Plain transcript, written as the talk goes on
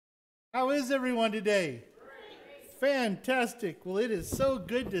How is everyone today? Fantastic. Well, it is so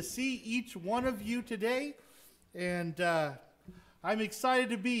good to see each one of you today, and I'm excited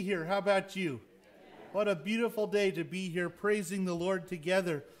to be here. How about you? What a beautiful day to be here praising the Lord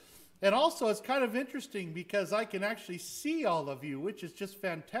together. And also, it's kind of interesting because I can actually see all of you, which is just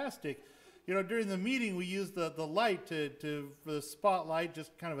fantastic. You know, during the meeting, we use the light for the spotlight,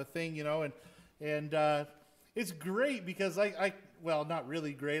 just kind of a thing, and it's great because well, not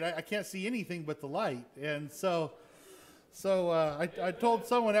really great. I can't see anything but the light. And so I told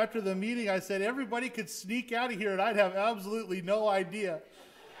someone after the meeting, I said, everybody could sneak out of here and I'd have absolutely no idea.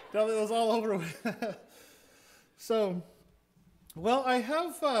 Till it was all over with. So, well, I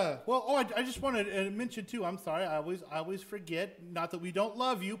have, I just wanted to mention too, I'm sorry, I always forget, not that we don't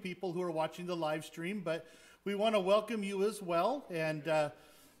love you, people who are watching the live stream, but we want to welcome you as well.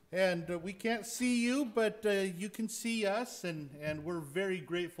 And we can't see you, but you can see us, and we're very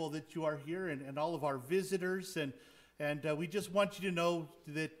grateful that you are here, and all of our visitors, and we just want you to know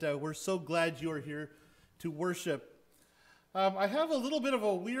that we're so glad you are here to worship. I have a little bit of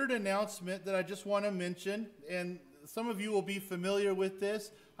a weird announcement that I just want to mention, and some of you will be familiar with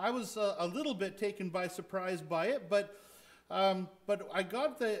this. I was a little bit taken by surprise by it, but I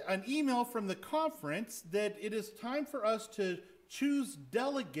got an email from the conference that it is time for us to choose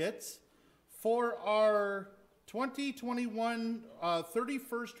delegates for our 2021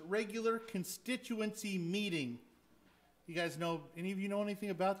 31st regular constituency meeting. You guys know, any of you know anything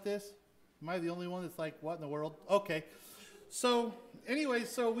about this? Am I the only one that's like, what in the world? Okay. So anyway,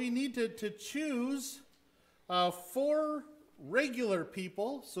 so we need to choose 4 regular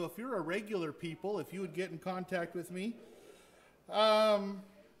people. So if you're a regular people, if you would get in contact with me.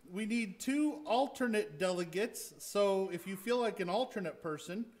 We need 2 alternate delegates, so if you feel like an alternate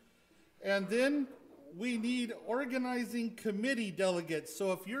person. And then we need organizing committee delegates.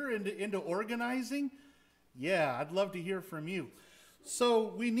 So if you're into organizing, yeah, I'd love to hear from you.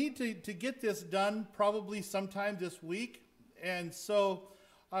 So we need to get this done probably sometime this week. And so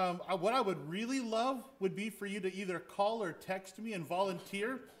what I would really love would be for you to either call or text me and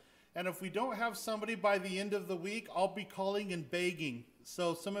volunteer. And if we don't have somebody by the end of the week, I'll be calling and begging.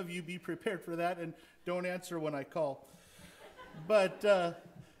 So some of you be prepared for that and don't answer when I call. But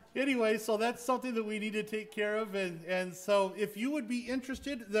anyway, so that's something that we need to take care of. And so if you would be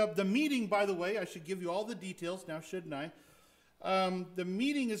interested, the meeting, by the way, I should give you all the details now, shouldn't I? The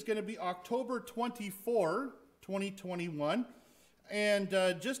meeting is going to be October 24, 2021. And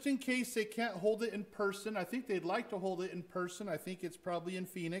just in case they can't hold it in person, I think they'd like to hold it in person. I think it's probably in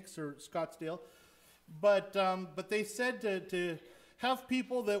Phoenix or Scottsdale. But they said to have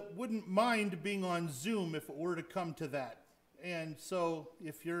people that wouldn't mind being on Zoom if it were to come to that. And so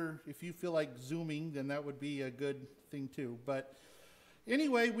if you feel like Zooming, then that would be a good thing too. But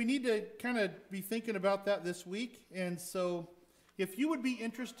anyway, we need to kind of be thinking about that this week. And so if you would be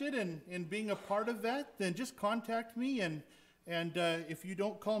interested in being a part of that, then just contact me, and if you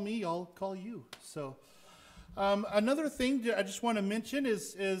don't call me, I'll call you. So another thing that I just want to mention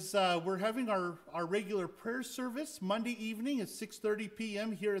is we're having our regular prayer service Monday evening at 6:30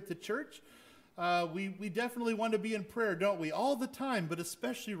 p.m. here at the church. We definitely want to be in prayer, don't we? All the time, but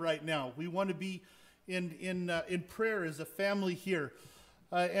especially right now. We want to be in prayer as a family here.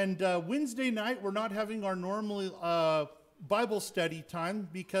 And Wednesday night, we're not having our normal Bible study time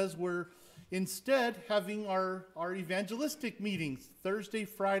because we're instead having our evangelistic meetings Thursday,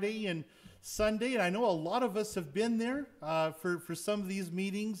 Friday, and Sunday. And I know a lot of us have been there for some of these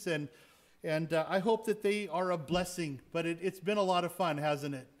meetings, and I hope that they are a blessing. But it's been a lot of fun,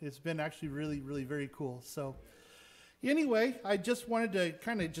 hasn't it? It's been actually really, really very cool. So anyway, I just wanted to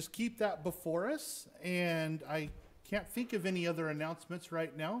kind of just keep that before us, and I can't think of any other announcements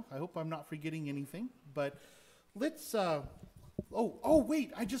right now. I hope I'm not forgetting anything, but let's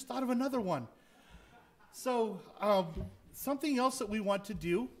wait, I just thought of another one. So something else that we want to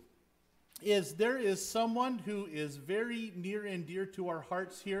do is there is someone who is very near and dear to our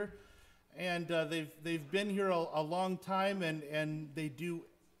hearts here, and they've been here a long time, and they do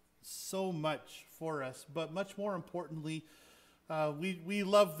so much for us. But much more importantly, we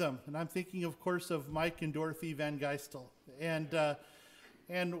love them, and I'm thinking, of course, of Mike and Dorothy Van Geistel,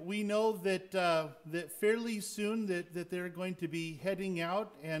 and we know that fairly soon that they're going to be heading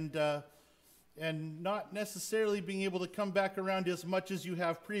out and not necessarily being able to come back around as much as you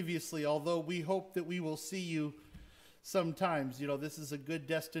have previously, although we hope that we will see you sometimes. You know, this is a good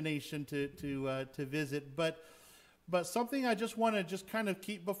destination to visit. But something I just want to just kind of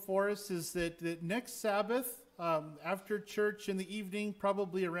keep before us is that next Sabbath, after church in the evening,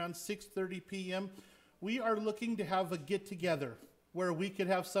 probably around 6:30 p.m., we are looking to have a get-together. where we could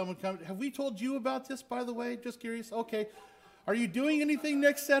have someone come. Have we told you about this, by the way? Just curious. Okay. Are you doing anything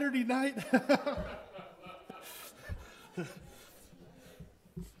next Saturday night?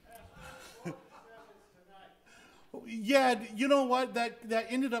 Yeah, you know what? That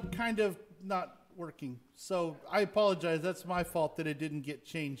ended up kind of not working. So I apologize. That's my fault that it didn't get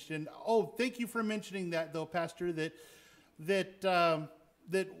changed. And thank you for mentioning that, though, Pastor. That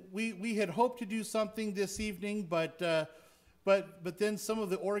we had hoped to do something this evening, but then some of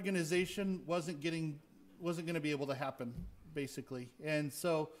the organization wasn't going to be able to happen, basically. And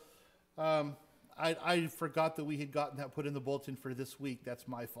so I forgot that we had gotten that put in the bulletin for this week. That's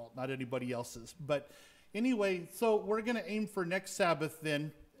my fault, not anybody else's. But anyway, so we're going to aim for next Sabbath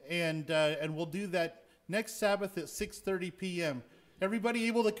then, and we'll do that next Sabbath at 6:30 p.m. Everybody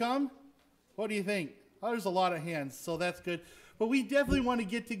able to come? What do you think? Oh, there's a lot of hands, so that's good. But we definitely want to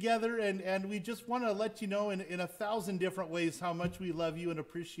get together, and we just want to let you know in 1,000 different ways how much we love you and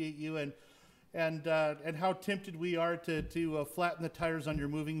appreciate you, and how tempted we are to flatten the tires on your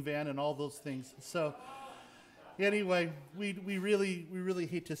moving van and all those things. So anyway, we really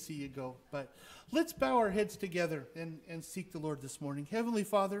hate to see you go, but let's bow our heads together and seek the Lord this morning. Heavenly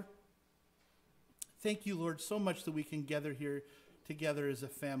Father, thank you, Lord, so much that we can gather here together as a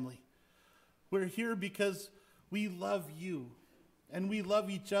family. We're here because we love you and we love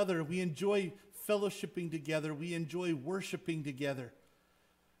each other. We enjoy fellowshipping together. We enjoy worshiping together.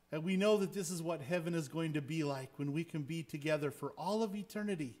 And we know that this is what heaven is going to be like when we can be together for all of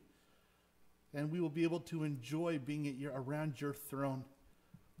eternity. And we will be able to enjoy being around your throne.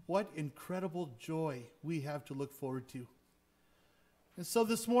 What incredible joy we have to look forward to. And so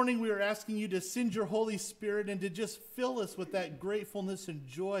this morning we are asking you to send your Holy Spirit and to just fill us with that gratefulness and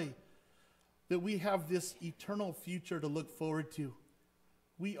joy that we have this eternal future to look forward to.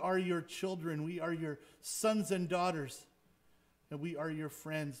 We are your children. We are your sons and daughters. And we are your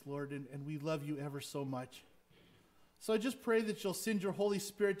friends, Lord, and we love you ever so much. So I just pray that you'll send your Holy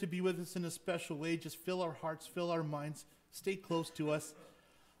Spirit to be with us in a special way. Just fill our hearts, fill our minds, stay close to us.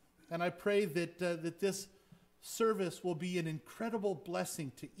 And I pray that this service will be an incredible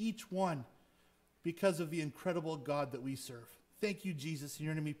blessing to each one because of the incredible God that we serve. Thank you, Jesus. In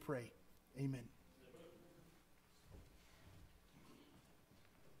your name we pray. Amen.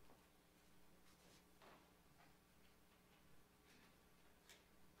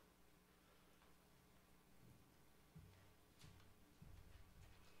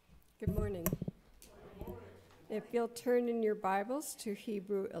 Good morning. If you'll turn in your Bibles to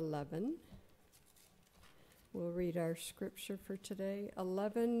Hebrew 11, we'll read our scripture for today,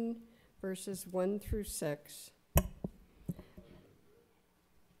 11 verses 1 through 6.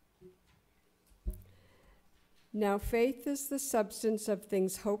 Now faith is the substance of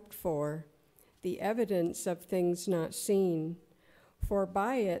things hoped for, the evidence of things not seen. For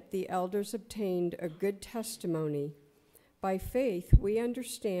by it the elders obtained a good testimony. By faith we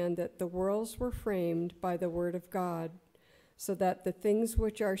understand that the worlds were framed by the word of God, so that the things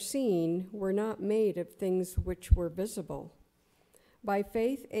which are seen were not made of things which were visible. By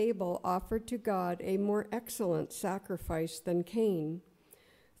faith Abel offered to God a more excellent sacrifice than Cain,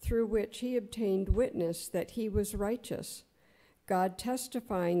 through which he obtained witness that he was righteous, God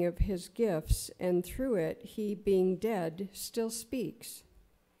testifying of his gifts, and through it he, being dead, still speaks.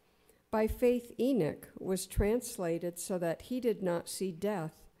 By faith Enoch was translated so that he did not see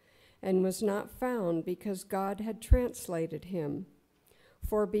death, and was not found because God had translated him.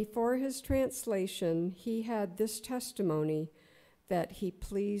 For before his translation he had this testimony, that he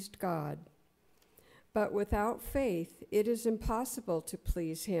pleased God. But without faith it is impossible to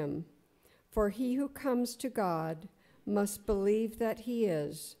please him. For he who comes to God must believe that he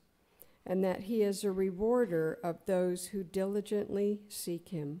is, and that he is a rewarder of those who diligently seek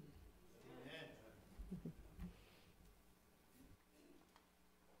him.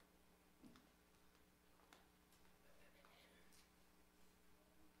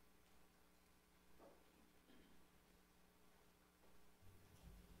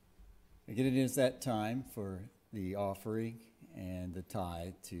 Again, it is that time for the offering and the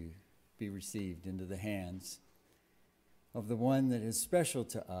tithe to be received into the hands of the one that is special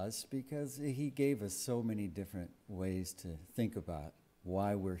to us, because he gave us so many different ways to think about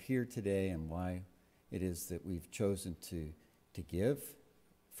why we're here today and why it is that we've chosen to give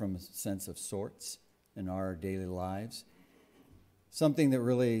from a sense of sorts in our daily lives. Something that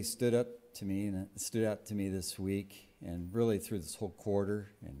really stood out to me this week, and really through this whole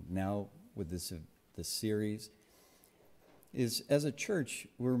quarter, and now with this series, is as a church,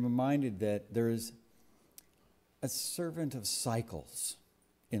 we're reminded that there is a servant of cycles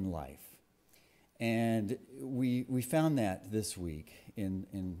in life. And we found that this week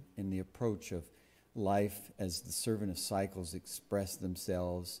in the approach of life as the servant of cycles express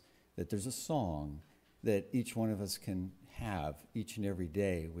themselves, that there's a song that each one of us can have each and every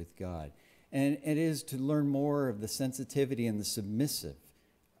day with God. And it is to learn more of the sensitivity and the submissive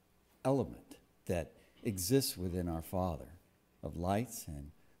element that exists within our Father of lights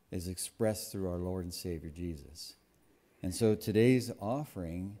and is expressed through our Lord and Savior Jesus. And so today's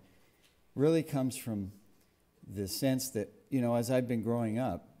offering really comes from the sense that, as I've been growing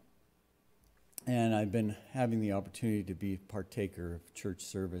up, and I've been having the opportunity to be a partaker of church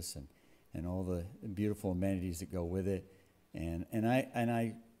service and all the beautiful amenities that go with it. And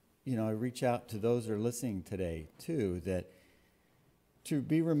I reach out to those that are listening today, too, that to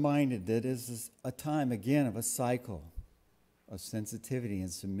be reminded that this is a time, again, of a cycle of sensitivity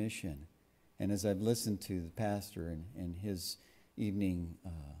and submission. And as I've listened to the pastor and his evening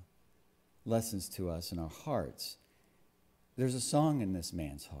lessons to us in our hearts, there's a song in this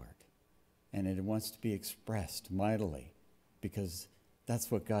man's heart. And it wants to be expressed mightily because that's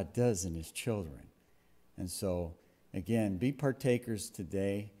what God does in his children. And so, again, be partakers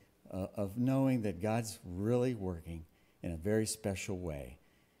today of knowing that God's really working in a very special way.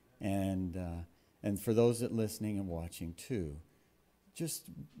 And for those that are listening and watching too, just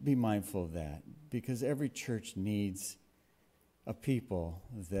be mindful of that, because every church needs a people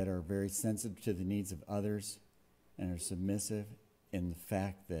that are very sensitive to the needs of others and are submissive in the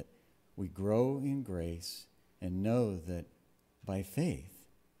fact that we grow in grace and know that by faith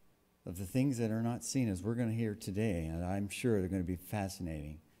of the things that are not seen, as we're going to hear today, and I'm sure they're going to be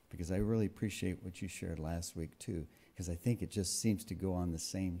fascinating, because I really appreciate what you shared last week too, because I think it just seems to go on the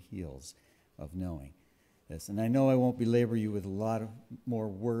same heels of knowing this. And I know I won't belabor you with a lot of more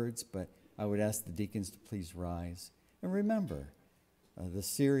words, but I would ask the deacons to please rise. And remember the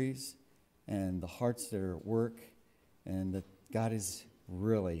series and the hearts that are at work, and that God is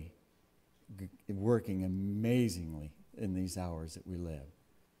really working amazingly in these hours that we live.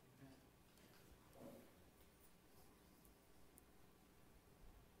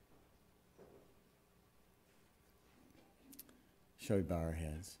 Shall we bow our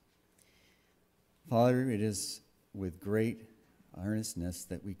heads? Father, it is with great earnestness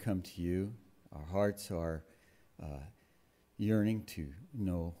that we come to you. Our hearts are yearning to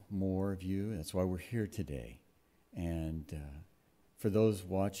know more of you. That's why we're here today. And for those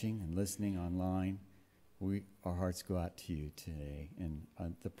watching and listening online, our hearts go out to you today. And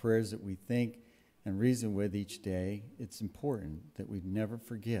the prayers that we think and reason with each day, it's important that we never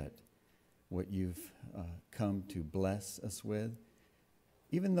forget what you've come to bless us with.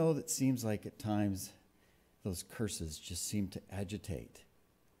 Even though it seems like at times those curses just seem to agitate.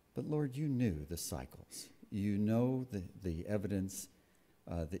 But Lord, you knew the cycles. You know the evidence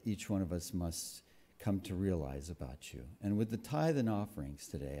that each one of us must come to realize about you. And with the tithe and offerings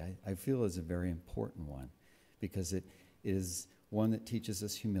today, I feel is a very important one, because it is one that teaches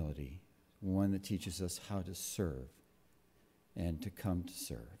us humility, one that teaches us how to serve and to come to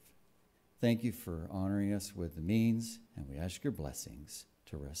serve. Thank you for honoring us with the means, and we ask your blessings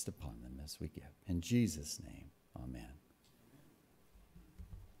to rest upon them as we give. In Jesus' name, amen.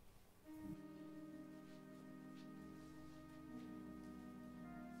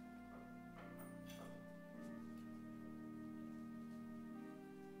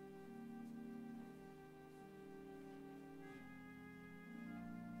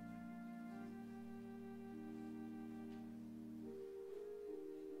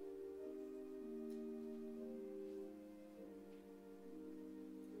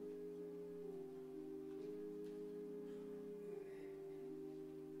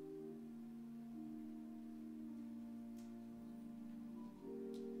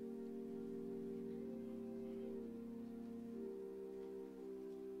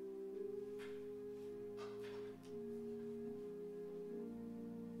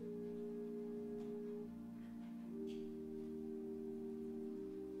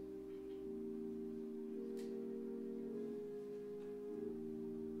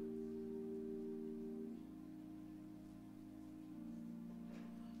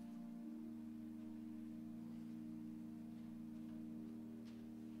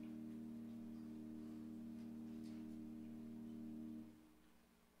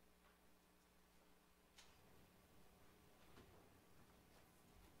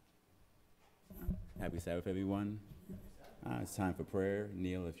 Happy Sabbath, everyone. It's time for prayer.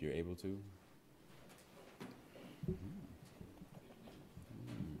 Kneel if you're able to.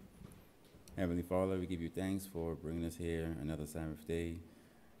 Heavenly Father, we give you thanks for bringing us here another Sabbath day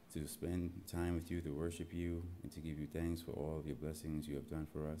to spend time with you, to worship you, and to give you thanks for all of your blessings you have done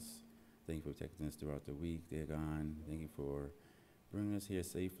for us. Thank you for protecting us throughout the week, dear God. Thank you for bringing us here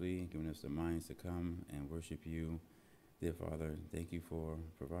safely, giving us the minds to come and worship you. Dear Father, thank you for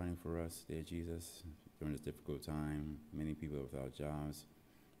providing for us, dear Jesus, during this difficult time. Many people are without jobs,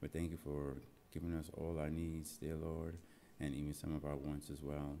 but thank you for giving us all our needs, dear Lord, and even some of our wants as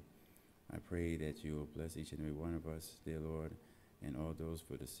well. I pray that you will bless each and every one of us, dear Lord, and all those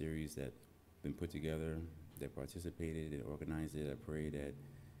for the series that been put together, that participated and organized it. I pray that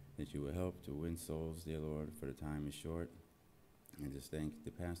you will help to win souls, dear Lord, for the time is short. And just thank the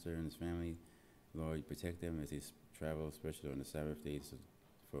pastor and his family. Lord, you protect them as they travel, especially on the Sabbath days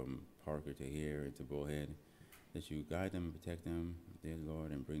from Parker to here and to Bullhead, that you guide them and protect them, dear Lord,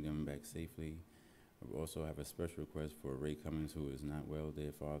 and bring them back safely. We also have a special request for Ray Cummings, who is not well,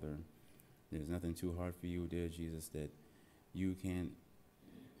 dear Father. There's nothing too hard for you, dear Jesus, that you can't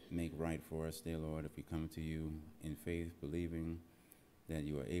make right for us, dear Lord, if we come to you in faith, believing that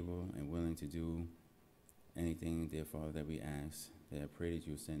you are able and willing to do anything, dear Father, that we ask. That I pray that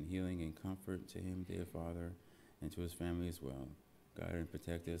you send healing and comfort to him, dear Father, and to his family as well. Guide and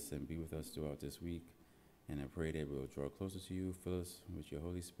protect us and be with us throughout this week. And I pray that we will draw closer to you, fill us with your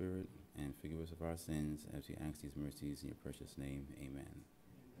Holy Spirit, and forgive us of our sins as we ask these mercies in your precious name. Amen.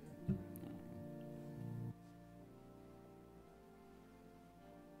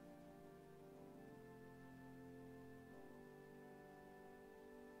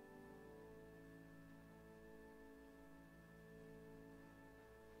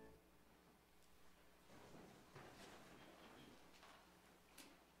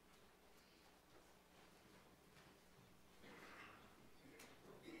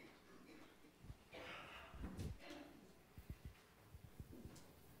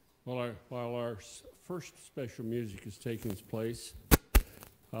 While our first special music is taking its place,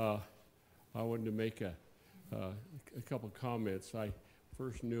 I wanted to make a couple comments. I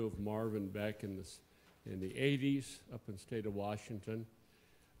first knew of Marvin back in the 80s up in the state of Washington,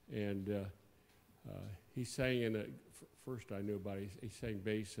 and he sang first I knew about it, he sang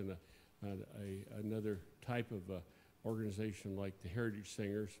bass in another type of organization like the Heritage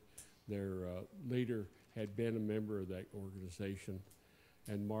Singers. Their leader had been a member of that organization.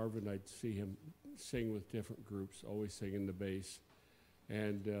 And Marvin, I'd see him sing with different groups, always singing the bass.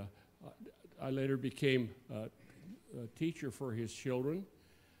 And I later became a teacher for his children,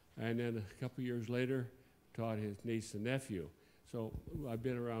 and then a couple years later taught his niece and nephew. So I've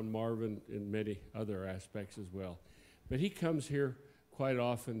been around Marvin in many other aspects as well. But he comes here quite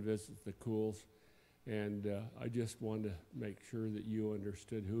often, visits the Cools, and I just wanted to make sure that you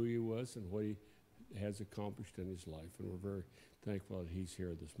understood who he was and what he has accomplished in his life, and we're very thankful that he's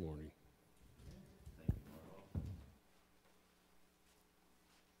here this morning.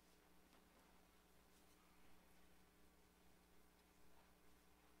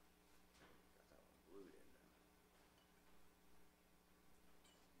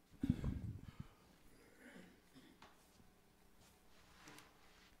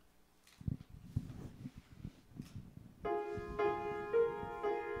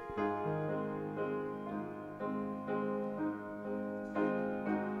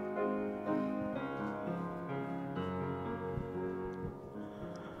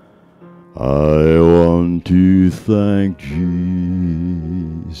 I want to thank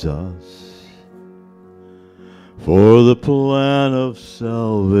Jesus for the plan of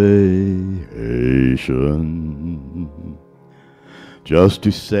salvation. Just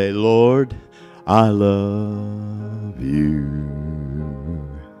to say, Lord, I love you,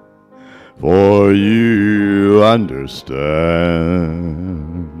 for you understand.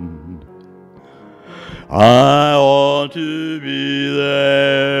 I want to be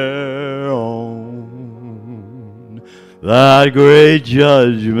there on that great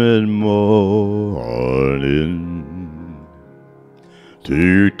judgment morning,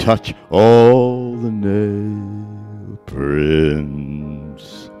 to touch all the nail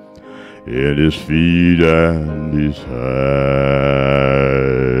prints in his feet and his hand.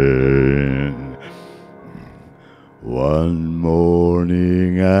 One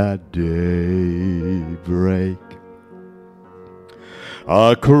morning at daybreak,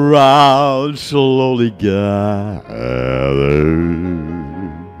 a crowd slowly gathered.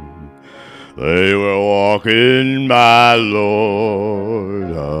 They were walking my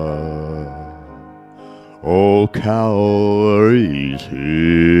Lord oh, Calvary's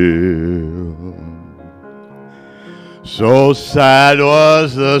hill. So sad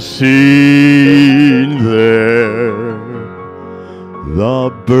was the scene there,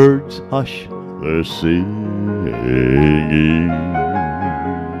 the birds hushed their singing.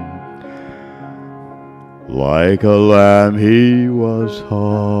 Like a lamb he was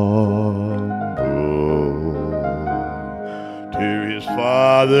humble to his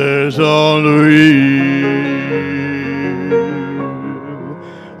Father's own will.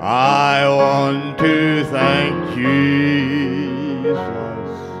 I want to thank Jesus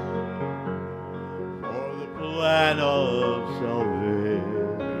for the plan of salvation,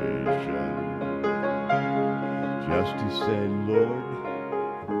 just to say, Lord,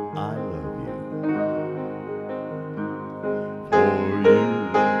 I love you. For you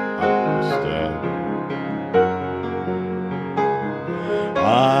understand.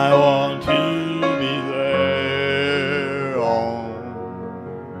 I want to be there on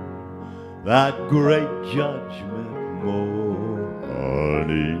that great judgment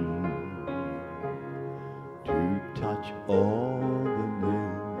morning, to touch all the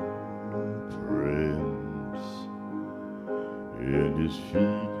nail prints in his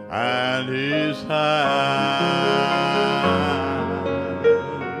feet and his hand.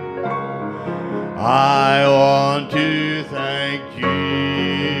 I want to thank Jesus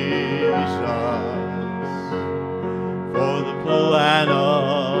for the plan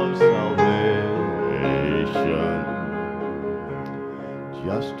of salvation,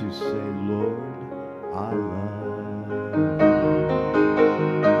 just to say, Lord, I love you.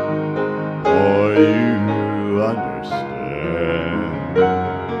 For you understand.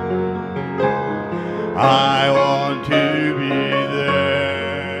 I want to be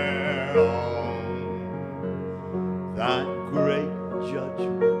there on that great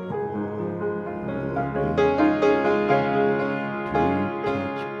judgment morning, to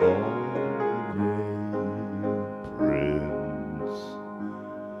touch all the nail prints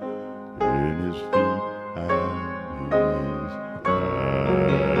in his feet and his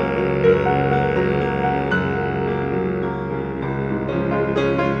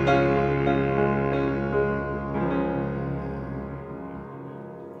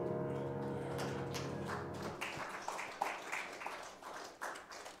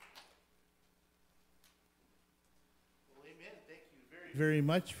very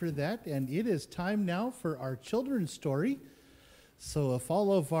much for that, and it is time now for our children's story. So if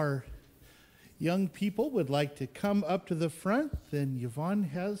all of our young people would like to come up to the front, then Yvonne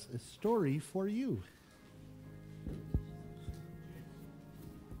has a story for you.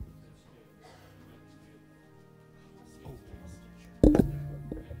 Don't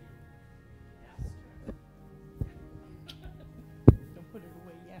put it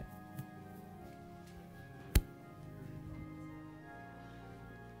away yet.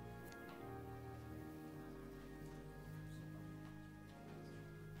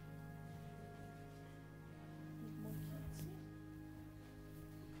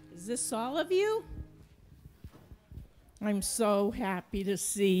 Is this all of you? I'm so happy to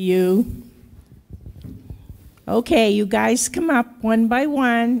see you. Okay, you guys come up one by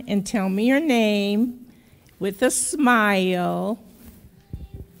one and tell me your name with a smile.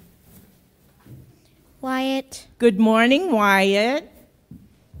 Wyatt. Good morning, Wyatt.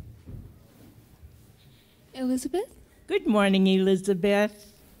 Elizabeth. Good morning,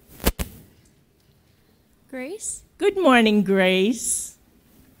 Elizabeth. Grace. Good morning, Grace.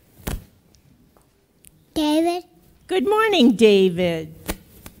 David. Good morning, David.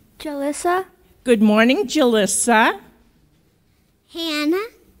 Jalissa. Good morning, Jalissa. Hannah.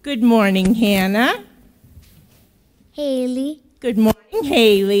 Good morning, Hannah. Haley. Good morning,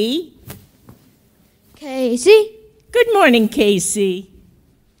 Haley. Casey. Good morning, Casey.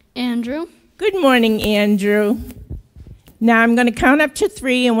 Andrew. Good morning, Andrew. Now I'm going to count up to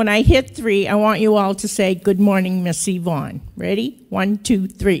 3, and when I hit 3, I want you all to say, good morning, Miss Yvonne. Ready? 1, 2,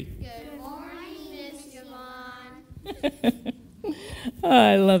 3. Good morning, Miss Yvonne. Oh,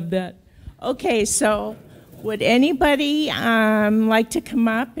 I love that. Okay, so would anybody like to come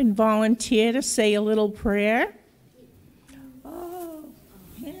up and volunteer to say a little prayer? Oh,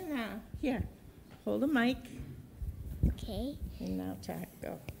 Hannah, here, hold the mic. Okay. And now talk,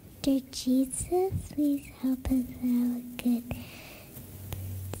 go. Dear Jesus, please help us have a good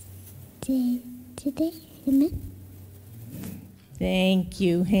day today. Amen. Thank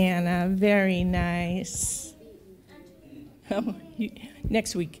you, Hannah. Very nice. Oh,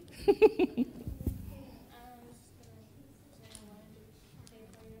 next week.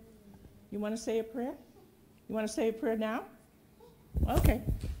 You want to say a prayer? You want to say a prayer now? Okay.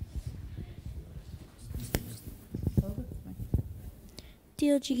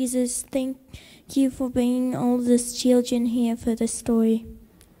 Dear Jesus, thank you for bringing all these children here for the story.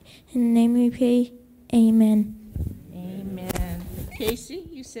 In the name we pray, amen. Amen. Casey,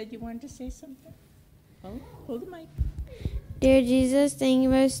 you said you wanted to say something? Hold the mic. Dear Jesus, thank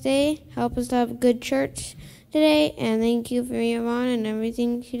you for this day. Help us to have a good church today, and thank you for Yvonne and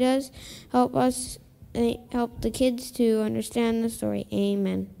everything she does. Help us, help the kids to understand the story.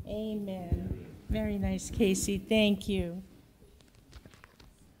 Amen. Amen. Very nice, Casey. Thank you.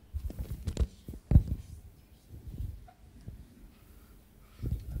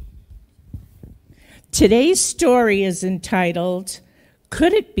 Today's story is entitled,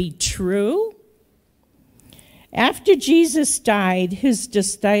 Could It Be True? After Jesus died, his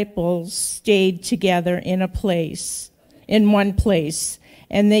disciples stayed together in one place,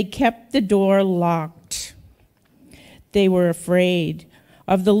 and they kept the door locked. They were afraid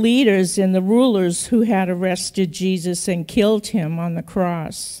of the leaders and the rulers who had arrested Jesus and killed him on the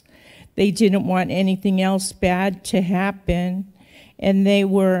cross. They didn't want anything else bad to happen, and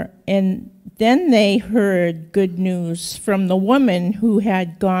then they heard good news from the woman who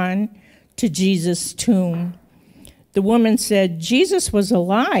had gone to Jesus' tomb. The woman said, Jesus was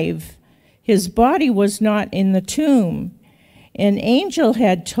alive. His body was not in the tomb. An angel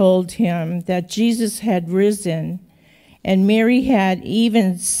had told him that Jesus had risen, and Mary had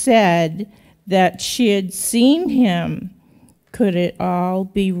even said that she had seen him. Could it all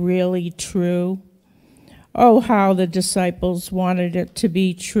be really true? Oh, how the disciples wanted it to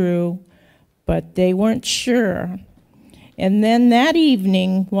be true, but they weren't sure. And then that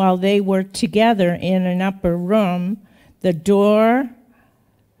evening, while they were together in an upper room, the door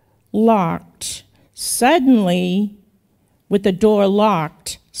locked. Suddenly,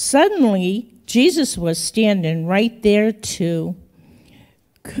 Jesus was standing right there too.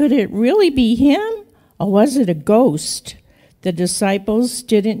 Could it really be him, or was it a ghost? The disciples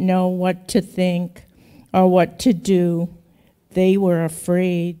didn't know what to think or what to do. They were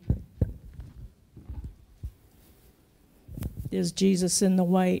afraid. There's Jesus in the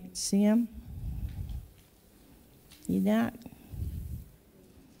white. See him? See that?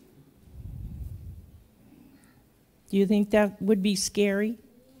 Do you think that would be scary?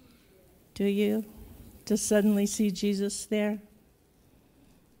 Do you? To suddenly see Jesus there?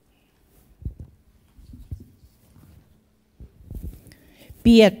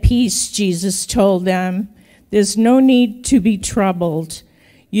 Be at peace, Jesus told them. There's no need to be troubled.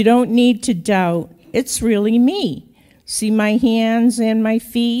 You don't need to doubt. It's really me. See my hands and my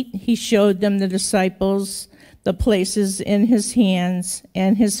feet? He showed them, the disciples, the places in his hands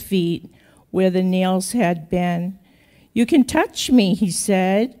and his feet where the nails had been. You can touch me, he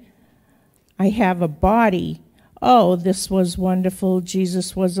said. I have a body. Oh, this was wonderful.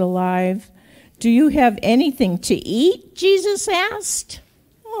 Jesus was alive. Do you have anything to eat? Jesus asked.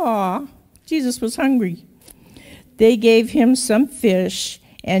 Aw, Jesus was hungry. They gave him some fish,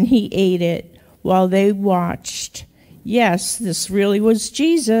 and he ate it while they watched. Yes, this really was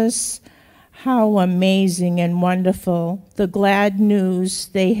Jesus. How amazing and wonderful. The glad news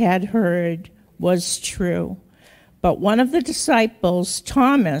they had heard was true. But one of the disciples,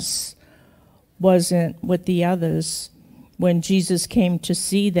 Thomas, wasn't with the others when Jesus came to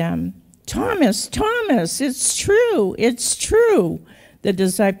see them. Thomas, it's true, the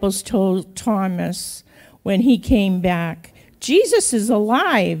disciples told Thomas when he came back. Jesus is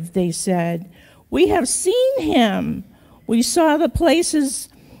alive, they said. We have seen him. We saw the places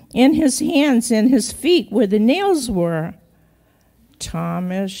in his hands and his feet where the nails were.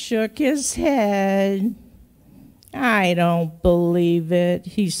 Thomas shook his head. I don't believe it,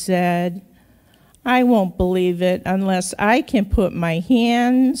 he said. I won't believe it unless I can put my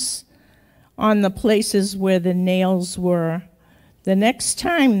hands on the places where the nails were. The next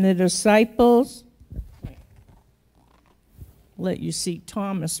time the disciples, let you see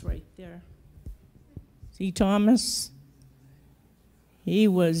Thomas right there. See Thomas? He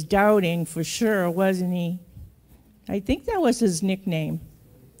was doubting for sure, wasn't he? I think that was his nickname,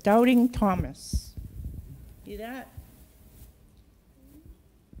 Doubting Thomas. See that?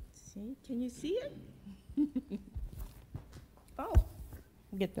 See? Can you see it? Oh,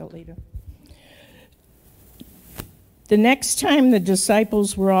 we'll get that later. The next time the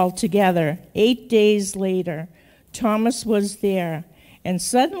disciples were all together, 8 days later, Thomas was there, and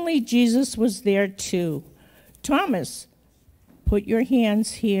suddenly Jesus was there too. Thomas, put your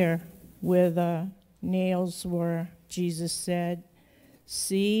hands here where the nails were, Jesus said.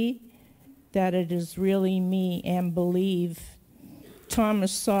 See that it is really me and believe.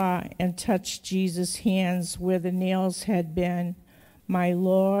 Thomas saw and touched Jesus' hands where the nails had been. My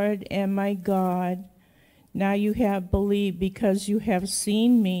Lord and my God. Now you have believed because you have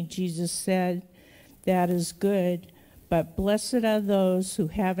seen me, Jesus said. That is good. But blessed are those who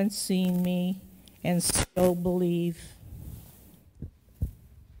haven't seen me and still believe.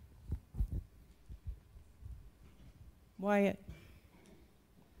 Wyatt.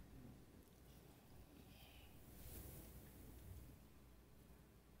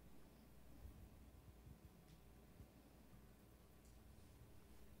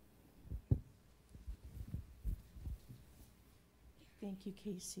 Thank you,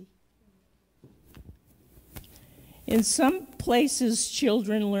 Casey. In some places,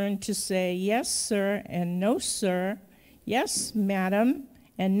 children learn to say yes, sir, and no, sir, yes, madam,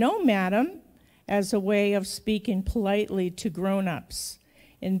 and no, madam, as a way of speaking politely to grown-ups.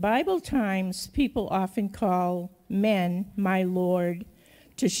 In Bible times, people often call men my Lord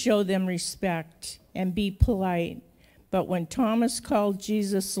to show them respect and be polite. But when Thomas called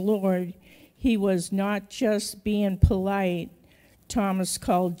Jesus Lord, he was not just being polite. Thomas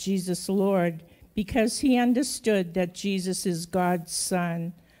called Jesus Lord because he understood that Jesus is God's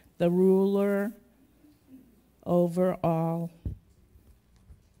Son, the ruler over all.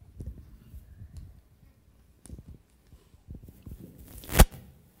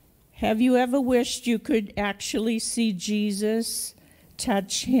 Have you ever wished you could actually see Jesus,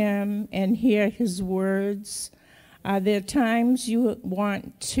 touch him, and hear his words? Are there times you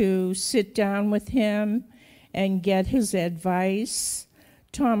want to sit down with him and get his advice?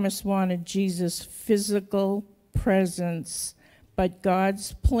 Thomas wanted Jesus' physical presence, but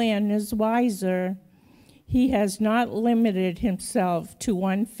God's plan is wiser. He has not limited himself to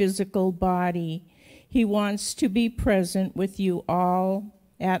one physical body. He wants to be present with you all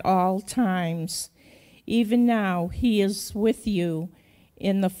at all times. Even now, he is with you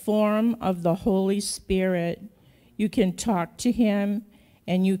in the form of the Holy Spirit. You can talk to him,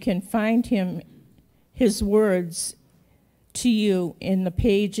 and you can find his words to you in the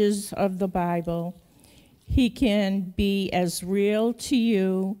pages of the Bible. He can be as real to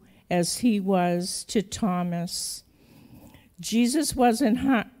you as he was to Thomas. Jesus wasn't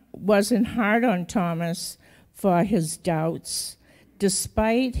hard on Thomas for his doubts.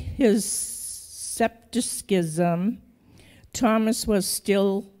 Despite his skepticism, Thomas was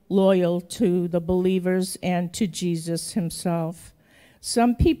still loyal to the believers and to Jesus himself.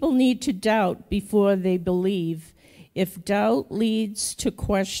 Some people need to doubt before they believe. If doubt leads to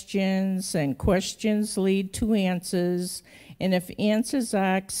questions and questions lead to answers, and if answers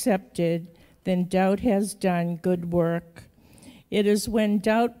are accepted, then doubt has done good work. It is when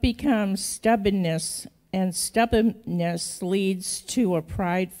doubt becomes stubbornness, and stubbornness leads to a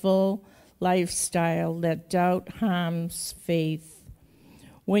prideful lifestyle, that doubt harms faith.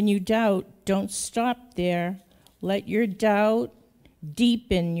 When you doubt, don't stop there. Let your doubt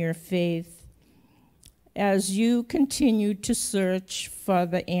deepen your faith. As you continue to search for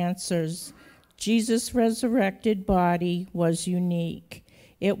the answers, Jesus' resurrected body was unique.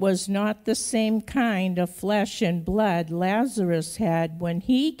 It was not the same kind of flesh and blood Lazarus had when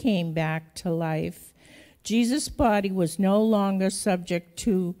he came back to life. Jesus' body was no longer subject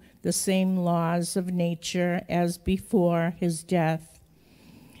to the same laws of nature as before his death.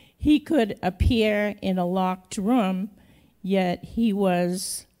 He could appear in a locked room, yet he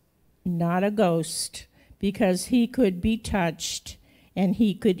was not a ghost, because he could be touched and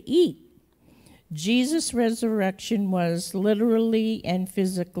he could eat. Jesus' resurrection was literally and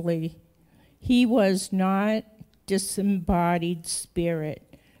physically. He was not disembodied spirit.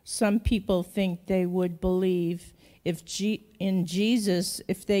 Some people think they would believe in Jesus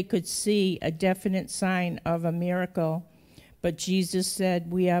if they could see a definite sign of a miracle. But Jesus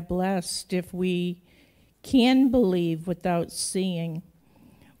said we are blessed if we can believe without seeing.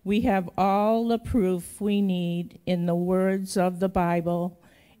 We have all the proof we need in the words of the Bible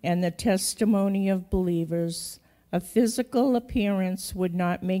and the testimony of believers. A physical appearance would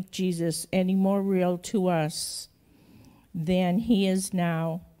not make Jesus any more real to us than he is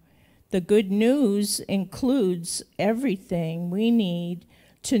now. The good news includes everything we need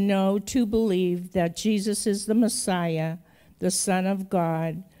to know, to believe that Jesus is the Messiah, the Son of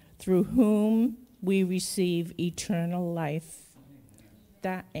God, through whom we receive eternal life.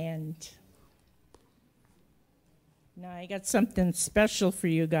 The end. Now I got something special for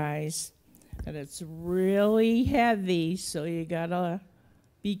you guys, and it's really heavy, so you gotta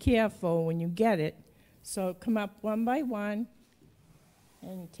be careful when you get it. So come up one by one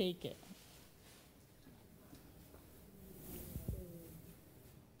and take it.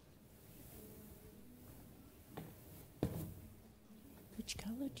 Which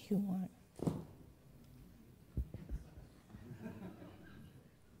color do you want?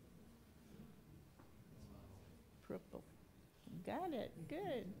 Purple. Got it.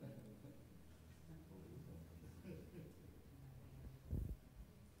 Good.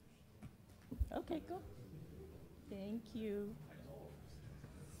 Okay, go. Thank you.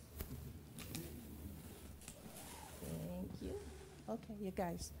 Thank Okay, you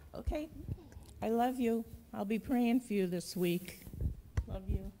guys. Okay. I love you. I'll be praying for you this week. Love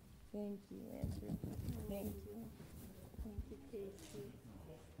you. Thank you, Andrew. Thank you. Thank you, Casey.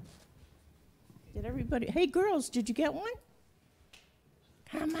 Did everybody? Hey, girls, did you get one?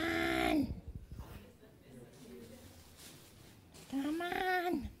 Come on. Come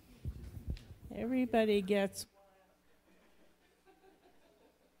on. Everybody gets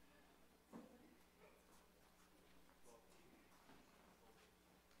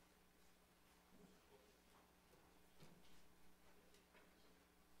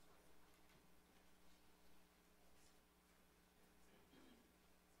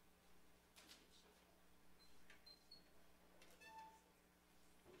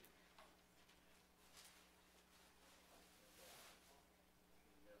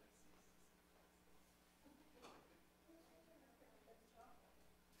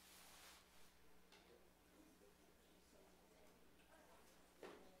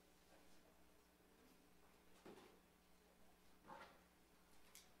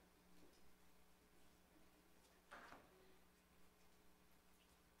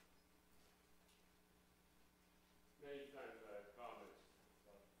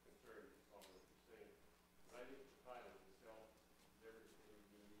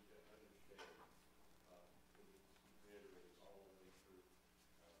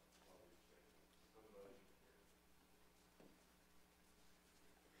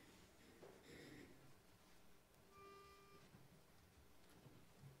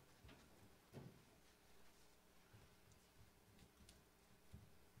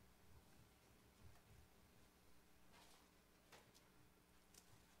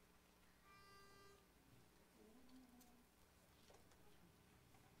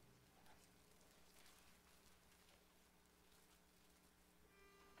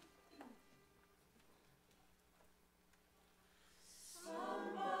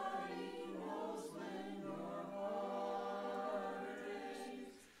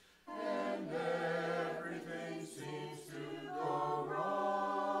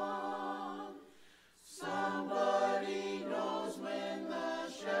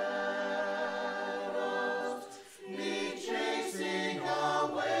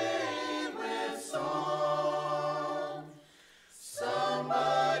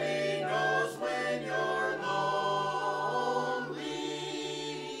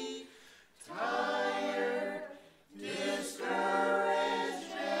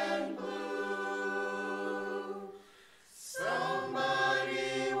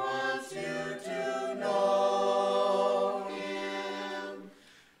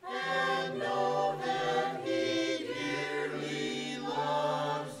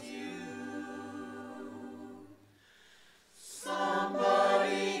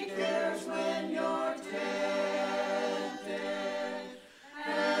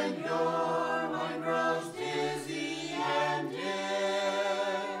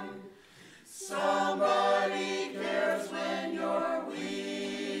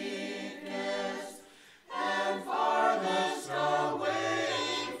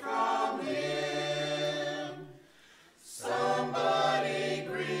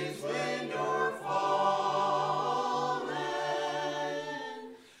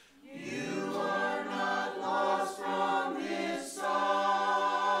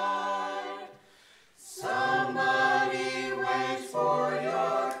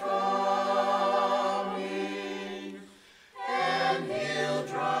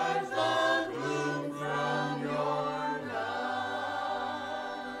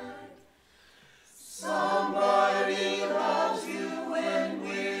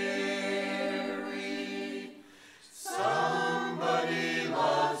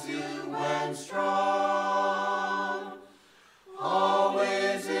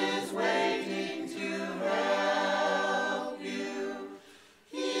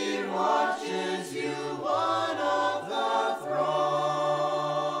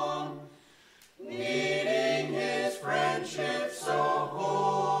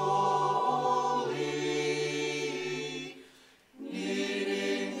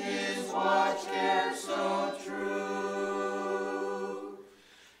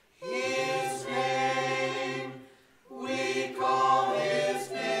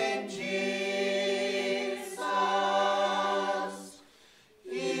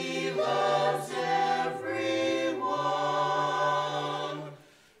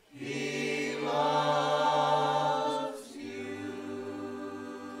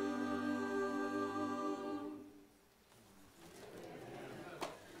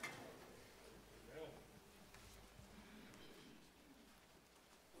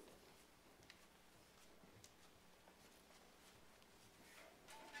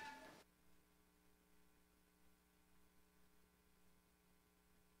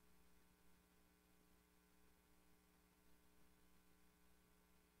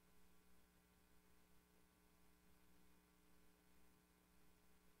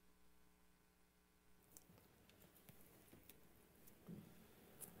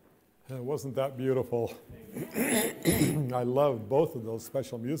Wasn't that beautiful? I loved both of those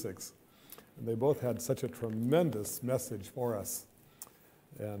special musics. They both had such a tremendous message for us.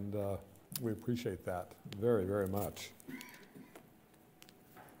 And we appreciate that very, very much.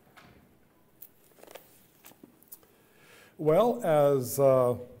 Well, as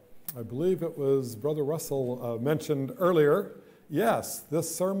I believe it was Brother Russell mentioned earlier, yes,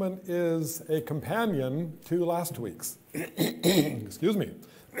 this sermon is a companion to last week's. Excuse me.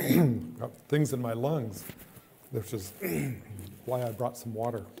 Got things in my lungs, which is why I brought some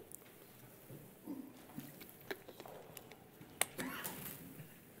water.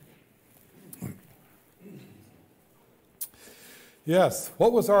 Yes,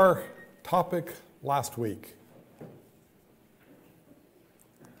 what was our topic last week?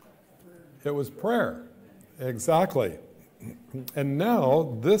 It was prayer. Exactly. And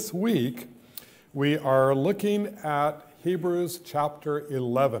now, this week, we are looking at Hebrews chapter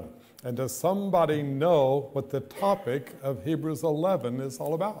 11. And does somebody know what the topic of Hebrews 11 is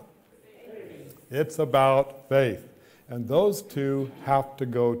all about? Faith. It's about faith. And those two have to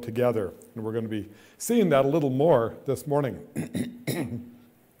go together. And we're going to be seeing that a little more this morning.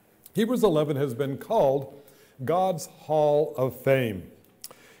 Hebrews 11 has been called God's Hall of Fame.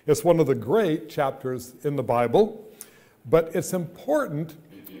 It's one of the great chapters in the Bible, but it's important,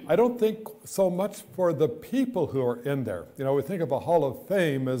 I don't think so much for the people who are in there. You know, we think of a Hall of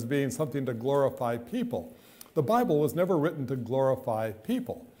Fame as being something to glorify people. The Bible was never written to glorify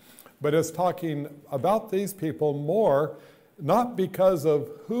people, but it's talking about these people more, not because of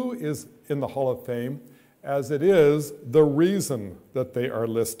who is in the Hall of Fame, as it is the reason that they are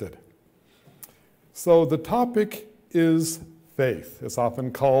listed. So the topic is faith. It's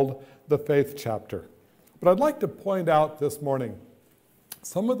often called the faith chapter. But I'd like to point out this morning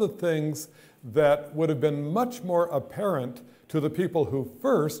some of the things that would have been much more apparent to the people who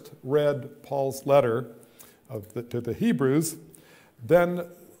first read Paul's letter to the Hebrews than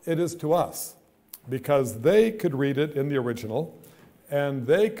it is to us, because they could read it in the original and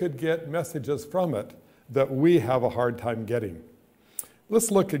they could get messages from it that we have a hard time getting.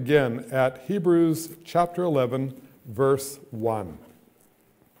 Let's look again at Hebrews chapter 11, verse 1.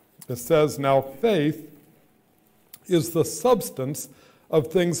 It says, "Now faith is the substance of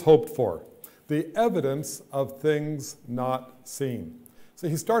things hoped for, the evidence of things not seen." So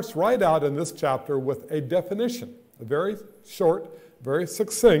he starts right out in this chapter with a definition, a very short, very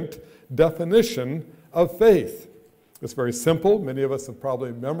succinct definition of faith. It's very simple. Many of us have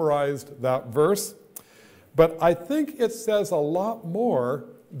probably memorized that verse. But I think it says a lot more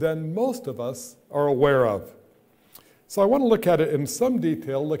than most of us are aware of. So I want to look at it in some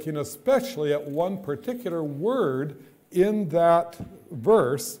detail, looking especially at one particular word in that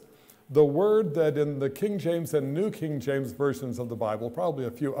verse, the word that in the King James and New King James versions of the Bible, probably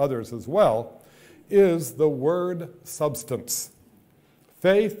a few others as well, is the word substance.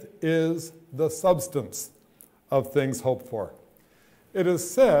 Faith is the substance of things hoped for. It is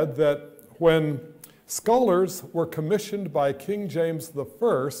said that when scholars were commissioned by King James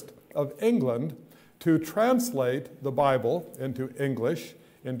I of England to translate the Bible into English,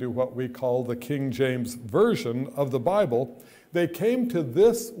 into what we call the King James Version of the Bible, they came to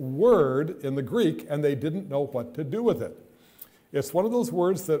this word in the Greek and they didn't know what to do with it. It's one of those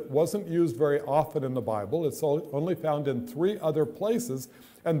words that wasn't used very often in the Bible. It's only found in 3 other places,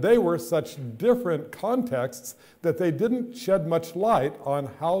 and they were such different contexts that they didn't shed much light on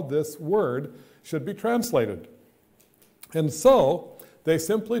how this word should be translated. And so they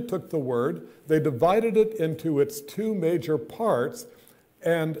simply took the word, they divided it into its 2 major parts,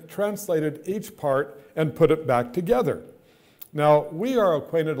 and translated each part and put it back together. Now, we are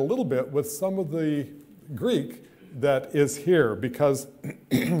acquainted a little bit with some of the Greek that is here, because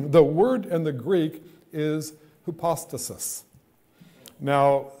the word in the Greek is hypostasis.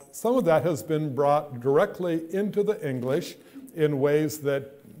 Now, some of that has been brought directly into the English in ways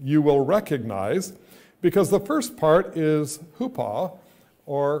that you will recognize, because the first part is hupa,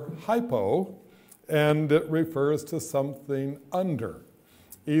 or hypo, and it refers to something under,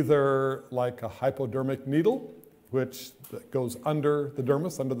 either like a hypodermic needle, which goes under the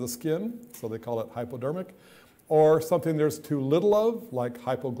dermis, under the skin, so they call it hypodermic, or something there's too little of, like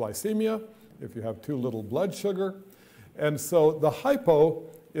hypoglycemia, if you have too little blood sugar. And so the hypo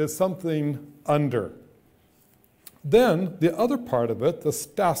is something under. Then the other part of it, the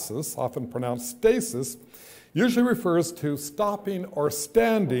stasis, often pronounced stasis, usually refers to stopping or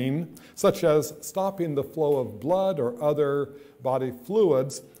standing, such as stopping the flow of blood or other body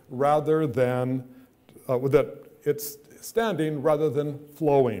fluids, rather than, that it's standing rather than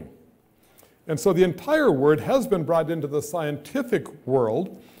flowing. And so the entire word has been brought into the scientific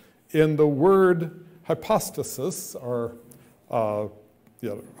world in the word hypostasis, or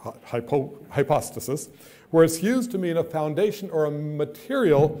hypostasis, where it's used to mean a foundation or a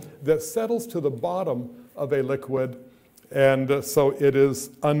material that settles to the bottom of a liquid, and so it is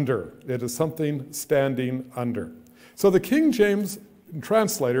under. It is something standing under. So the King James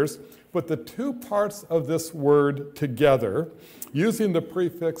translators put the two parts of this word together using the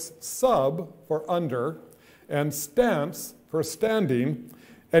prefix sub for under and stance for standing,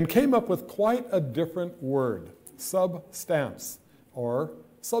 and came up with quite a different word, substance, or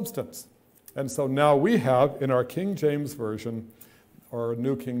substance. And so now we have in our King James Version, or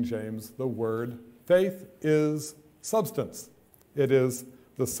New King James, the word faith is substance. It is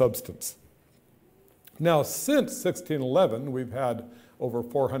the substance. Now, since 1611, we've had over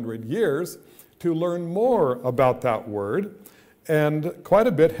 400 years to learn more about that word, and quite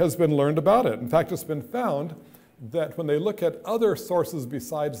a bit has been learned about it. In fact, it's been found that when they look at other sources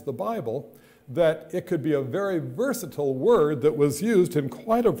besides the Bible, that it could be a very versatile word that was used in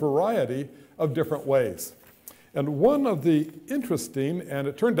quite a variety of different ways. And one of the interesting, and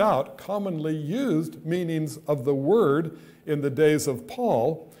it turned out commonly used meanings of the word in the days of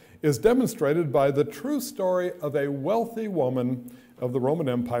Paul is demonstrated by the true story of a wealthy woman of the Roman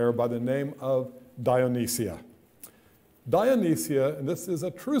Empire by the name of Dionysia. Dionysia, and this is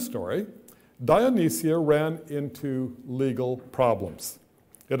a true story, Dionysia ran into legal problems.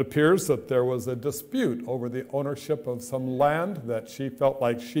 It appears that there was a dispute over the ownership of some land that she felt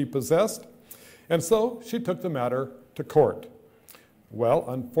like she possessed, and so she took the matter to court. Well,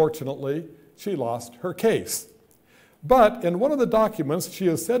 unfortunately, she lost her case. But in one of the documents, she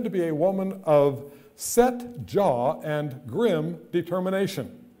is said to be a woman of set jaw and grim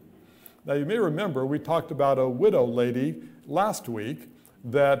determination. Now, you may remember we talked about a widow lady last week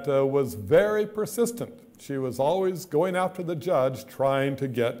that was very persistent. She was always going after the judge trying to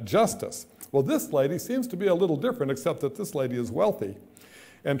get justice. Well, this lady seems to be a little different, except that this lady is wealthy.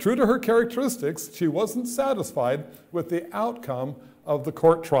 And true to her characteristics, she wasn't satisfied with the outcome of the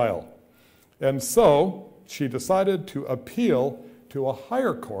court trial. And so she decided to appeal to a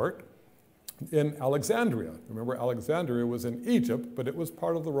higher court in Alexandria. Remember, Alexandria was in Egypt, but it was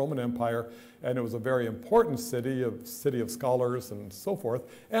part of the Roman Empire, and it was a very important city of scholars and so forth,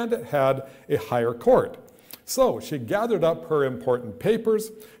 and it had a higher court. So she gathered up her important papers,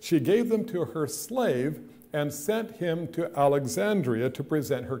 she gave them to her slave, and sent him to Alexandria to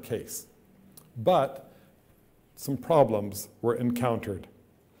present her case. But some problems were encountered.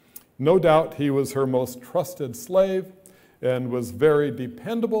 No doubt he was her most trusted slave and was very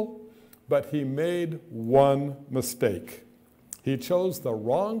dependable, but he made one mistake. He chose the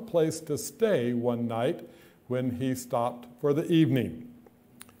wrong place to stay one night when he stopped for the evening.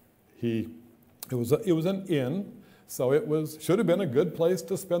 It was an inn, so it should have been a good place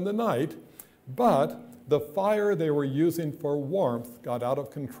to spend the night, but the fire they were using for warmth got out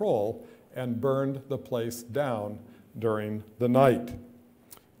of control and burned the place down during the night.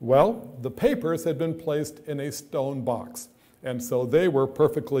 Well, the papers had been placed in a stone box, and so they were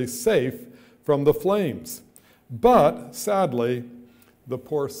perfectly safe from the flames. But sadly, the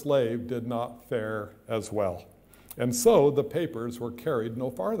poor slave did not fare as well. And so the papers were carried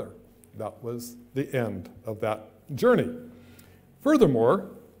no farther. That was the end of that journey. Furthermore,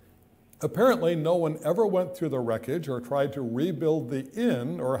 apparently no one ever went through the wreckage or tried to rebuild the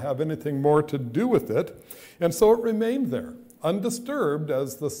inn or have anything more to do with it, and so it remained there, undisturbed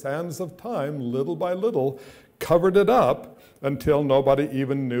as the sands of time, little by little, covered it up until nobody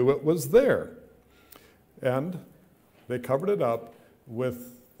even knew it was there. And they covered it up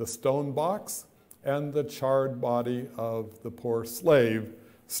with the stone box and the charred body of the poor slave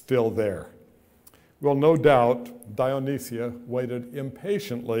still there. Well, no doubt Dionysia waited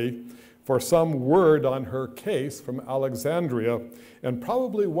impatiently for some word on her case from Alexandria and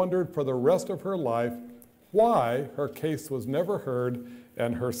probably wondered for the rest of her life why her case was never heard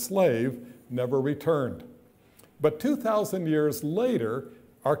and her slave never returned. But 2,000 years later,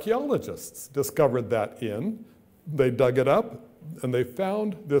 archaeologists discovered that inn. They dug it up and they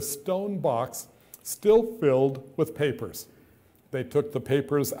found this stone box still filled with papers. They took the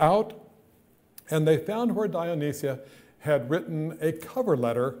papers out and they found where Dionysia had written a cover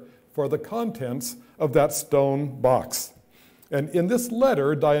letter for the contents of that stone box. And in this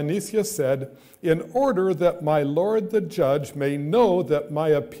letter, Dionysia said, "In order that my lord the judge may know that my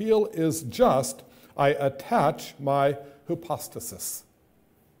appeal is just, I attach my hypostasis."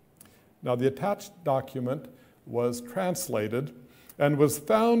 Now, the attached document was translated and was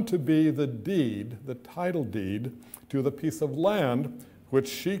found to be the deed, the title deed, to the piece of land which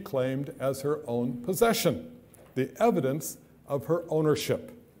she claimed as her own possession, the evidence of her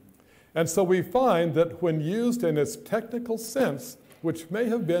ownership. And so we find that when used in its technical sense, which may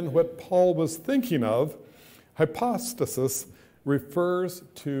have been what Paul was thinking of, hypostasis refers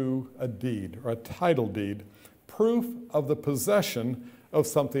to a deed or a title deed, proof of the possession of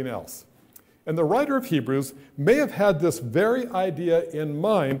something else. And the writer of Hebrews may have had this very idea in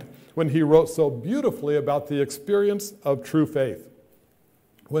mind when he wrote so beautifully about the experience of true faith.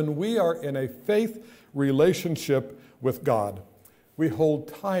 When we are in a faith relationship with God, we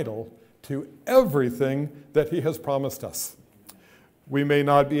hold title to everything that he has promised us. We may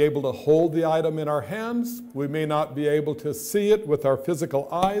not be able to hold the item in our hands, we may not be able to see it with our physical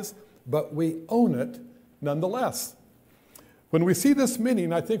eyes, but we own it nonetheless. When we see this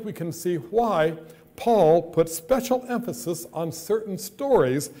meaning, I think we can see why Paul put special emphasis on certain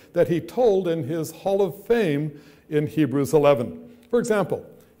stories that he told in his Hall of Fame in Hebrews 11. For example,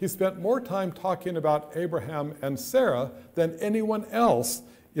 he spent more time talking about Abraham and Sarah than anyone else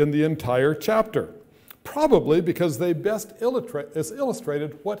in the entire chapter, probably because they best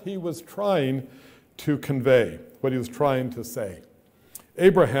illustrated what he was trying to convey, what he was trying to say.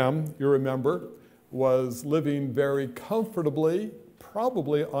 Abraham, you remember, was living very comfortably,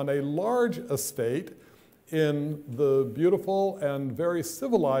 probably on a large estate in the beautiful and very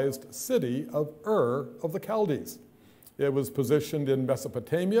civilized city of Ur of the Chaldees. It was positioned in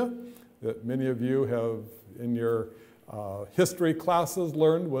Mesopotamia, that many of you have in your history classes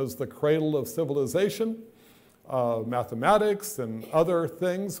learned was the cradle of civilization. Mathematics and other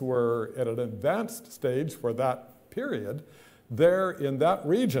things were at an advanced stage for that period there in that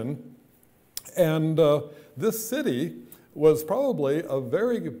region. And this city was probably a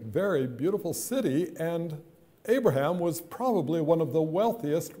very, very beautiful city, and Abraham was probably one of the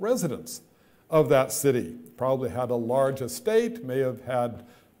wealthiest residents of that city. Probably had a large estate, may have had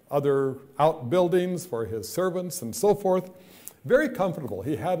other outbuildings for his servants and so forth. Very comfortable.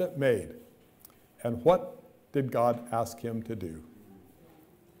 He had it made. And what did God ask him to do?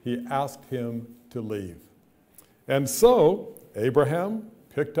 He asked him to leave. And so Abraham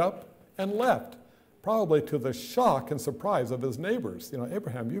picked up and left, probably to the shock and surprise of his neighbors. You know,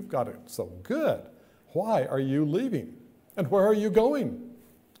 Abraham, you've got it so good. Why are you leaving? And where are you going?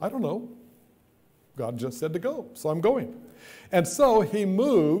 I don't know. God just said to go, so I'm going. And so he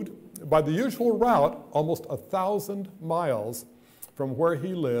moved by the usual route almost 1,000 miles from where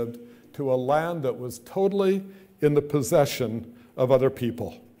he lived to a land that was totally in the possession of other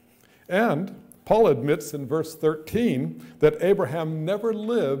people. And Paul admits in verse 13 that Abraham never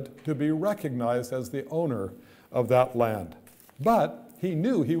lived to be recognized as the owner of that land. But he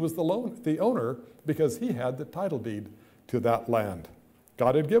knew he was the owner because he had the title deed to that land.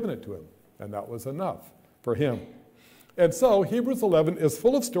 God had given it to him, and that was enough for him. And so Hebrews 11 is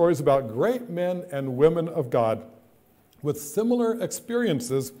full of stories about great men and women of God with similar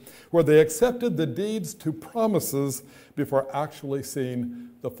experiences where they accepted the deeds to promises before actually seeing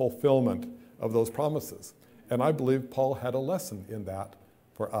the fulfillment of those promises. And I believe Paul had a lesson in that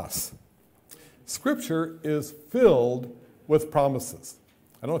for us. Scripture is filled with promises.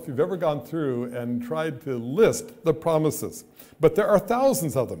 I don't know if you've ever gone through and tried to list the promises, but there are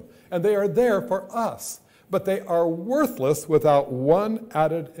thousands of them, and they are there for us, but they are worthless without one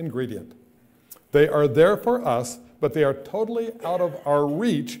added ingredient. They are there for us, but they are totally out of our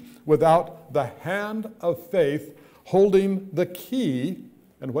reach without the hand of faith holding the key.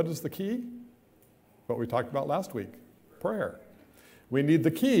 And what is the key? What we talked about last week, prayer. We need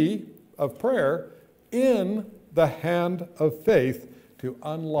the key of prayer in the hand of faith to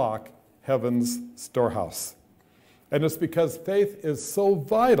unlock heaven's storehouse. And it's because faith is so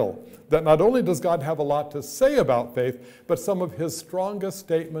vital that not only does God have a lot to say about faith, but some of his strongest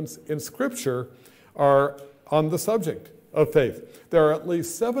statements in Scripture are on the subject of faith. There are at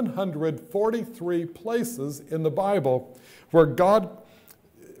least 743 places in the Bible where God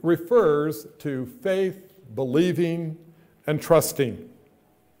refers to faith, believing, and trusting.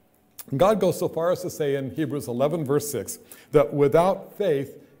 God goes so far as to say in Hebrews 11, verse 6, that without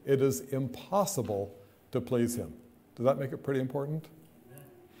faith, it is impossible to please him. Does that make it pretty important?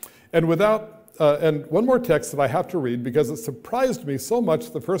 And and one more text that I have to read because it surprised me so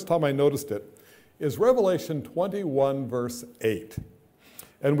much the first time I noticed it, is Revelation 21, verse 8.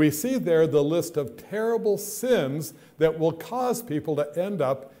 And we see there the list of terrible sins that will cause people to end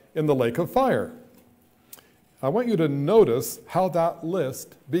up in the lake of fire. I want you to notice how that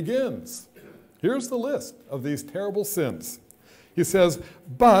list begins. Here's the list of these terrible sins. He says,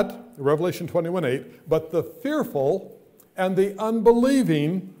 but, Revelation 21:8, but the fearful and the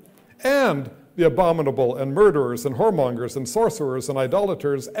unbelieving and the abominable and murderers and whoremongers and sorcerers and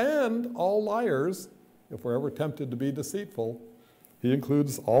idolaters and all liars, if we're ever tempted to be deceitful, he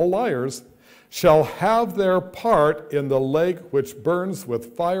includes all liars, shall have their part in the lake which burns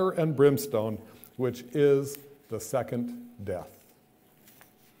with fire and brimstone, which is the second death.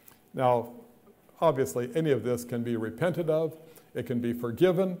 Now, obviously, any of this can be repented of. It can be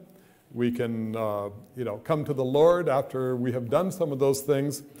forgiven. We can, come to the Lord after we have done some of those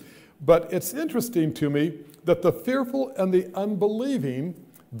things. But it's interesting to me that the fearful and the unbelieving,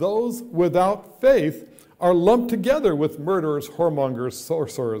 those without faith, are lumped together with murderers, whoremongers,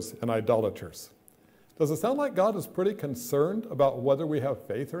 sorcerers, and idolaters. Does it sound like God is pretty concerned about whether we have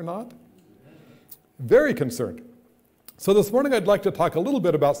faith or not? Very concerned. So this morning I'd like to talk a little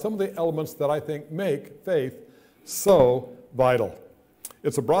bit about some of the elements that I think make faith so vital.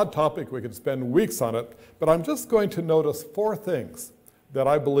 It's a broad topic, we could spend weeks on it, but I'm just going to notice 4 things that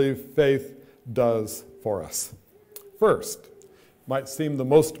I believe faith does for us. First, might seem the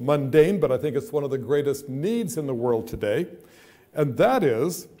most mundane, but I think it's one of the greatest needs in the world today, and that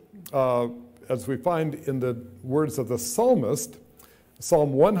is, as we find in the words of the psalmist,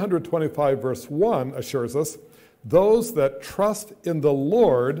 Psalm 125 verse 1 assures us, those that trust in the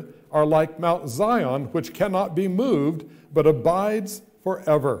Lord are like Mount Zion, which cannot be moved, but abides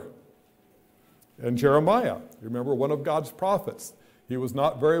forever. And Jeremiah, you remember one of God's prophets, he was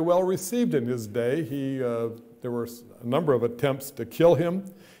not very well received in his day. There were a number of attempts to kill him.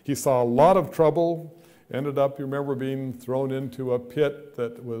 He saw a lot of trouble, ended up, you remember, being thrown into a pit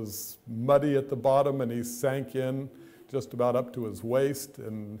that was muddy at the bottom, and he sank in just about up to his waist,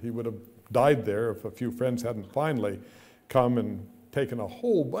 and he would have died there if a few friends hadn't finally come and taken a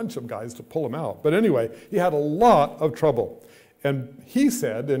whole bunch of guys to pull him out. But anyway, he had a lot of trouble. And he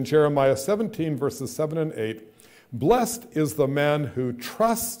said in Jeremiah 17, verses 7 and 8, blessed is the man who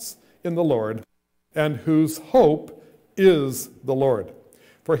trusts in the Lord and whose hope is the Lord.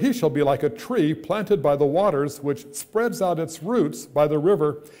 For he shall be like a tree planted by the waters, which spreads out its roots by the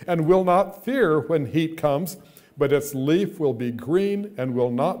river, and will not fear when heat comes, but its leaf will be green and will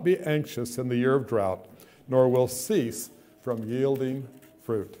not be anxious in the year of drought, nor will cease from yielding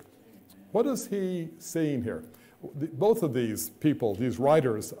fruit. What is he seeing here? Both of these people, these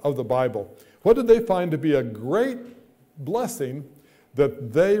writers of the Bible, what did they find to be a great blessing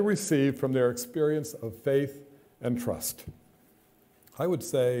that they received from their experience of faith and trust? I would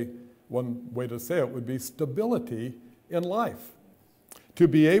say, one way to say it would be stability in life. To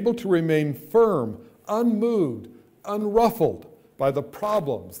be able to remain firm, unmoved, unruffled by the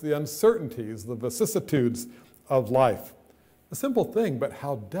problems, the uncertainties, the vicissitudes of life. A simple thing, but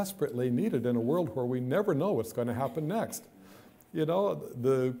how desperately needed in a world where we never know what's going to happen next. You know,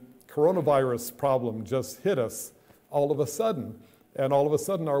 the coronavirus problem just hit us all of a sudden, and all of a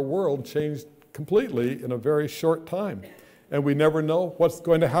sudden our world changed completely in a very short time, and we never know what's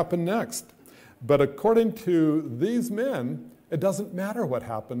going to happen next. But according to these men, it doesn't matter what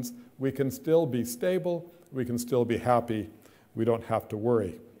happens. We can still be stable. We can still be happy. We don't have to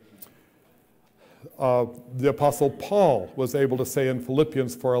worry. The Apostle Paul was able to say in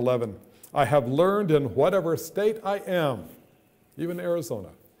Philippians 4:11, I have learned in whatever state I am, even Arizona,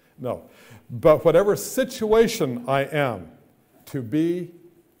 no, but whatever situation I am, to be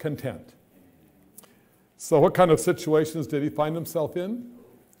content. So what kind of situations did he find himself in?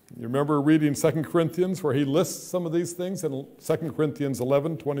 You remember reading 2 Corinthians where he lists some of these things in 2 Corinthians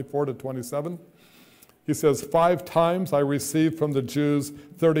 11, 24 to 27. He says, 5 times I received from the Jews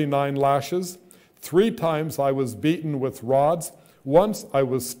 39 lashes. 3 times I was beaten with rods. Once I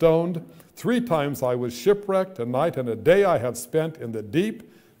was stoned. 3 times I was shipwrecked. A night and a day I have spent in the deep,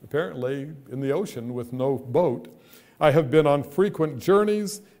 apparently in the ocean with no boat. I have been on frequent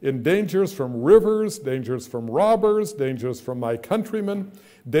journeys, in dangers from rivers, dangers from robbers, dangers from my countrymen,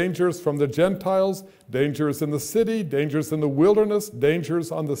 dangers from the Gentiles, dangers in the city, dangers in the wilderness,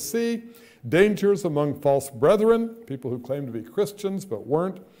 dangers on the sea, dangers among false brethren, people who claim to be Christians but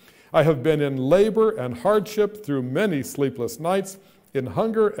weren't. I have been in labor and hardship through many sleepless nights, in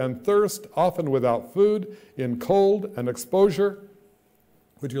hunger and thirst, often without food, in cold and exposure.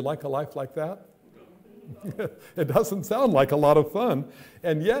 Would you like a life like that? It doesn't sound like a lot of fun.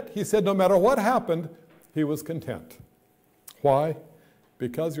 And yet, he said no matter what happened, he was content. Why?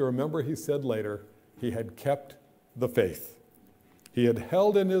 Because you remember he said later, he had kept the faith. He had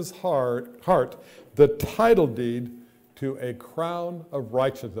held in his heart the title deed to a crown of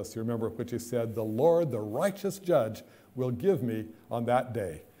righteousness. You remember which he said, the Lord, the righteous judge, will give me on that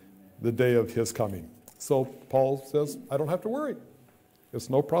day, the day of his coming. So Paul says, I don't have to worry. It's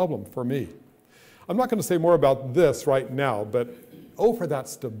no problem for me. I'm not going to say more about this right now, but for that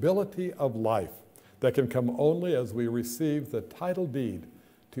stability of life that can come only as we receive the title deed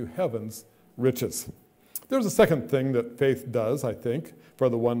to heaven's riches. There's a second thing that faith does, I think, for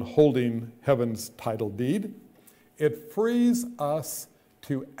the one holding heaven's title deed. It frees us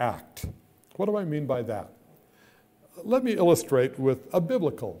to act. What do I mean by that? Let me illustrate with a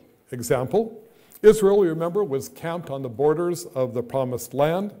biblical example. Israel, you remember, was camped on the borders of the promised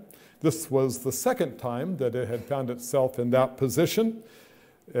land. This was the second time that it had found itself in that position.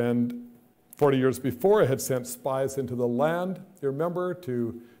 And 40 years before, it had sent spies into the land, you remember,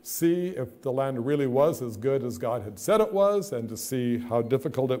 to see if the land really was as good as God had said it was, and to see how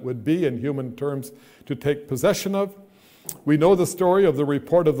difficult it would be in human terms to take possession of. We know the story of the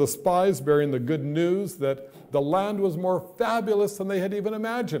report of the spies bearing the good news that the land was more fabulous than they had even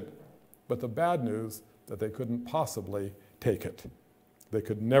imagined, but the bad news that they couldn't possibly take it. They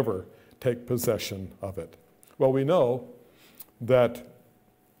could never take possession of it. Well, we know that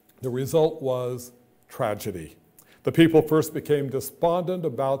the result was tragedy. The people first became despondent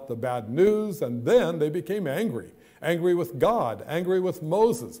about the bad news, and then they became angry. Angry with God, angry with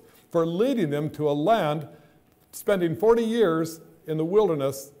Moses for leading them to a land, spending 40 years in the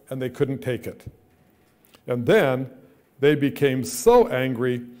wilderness, and they couldn't take it. And then they became so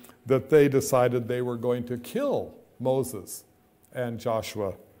angry that they decided they were going to kill Moses and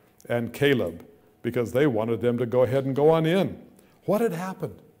Joshua and Caleb because they wanted them to go ahead and go on in. What had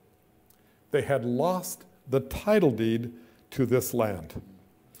happened? They had lost the title deed to this land.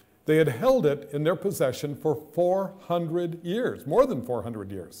 They had held it in their possession for 400 years, more than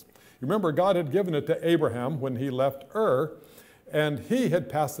 400 years. You remember, God had given it to Abraham when he left Ur, and he had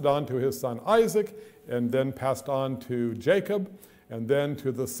passed it on to his son Isaac, and then passed on to Jacob, and then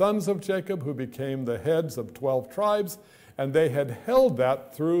to the sons of Jacob, who became the heads of 12 tribes, and they had held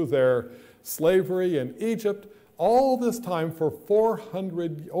that through their slavery in Egypt. All this time, for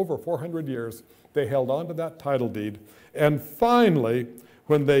over 400 years, they held on to that title deed. And finally,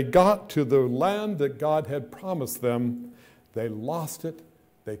 when they got to the land that God had promised them, they lost it.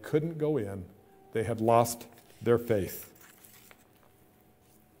 They couldn't go in. They had lost their faith.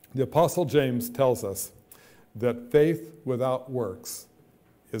 The Apostle James tells us that faith without works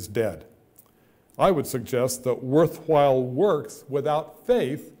is dead. I would suggest that worthwhile works without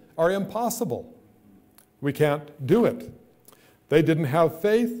faith are impossible. We can't do it. They didn't have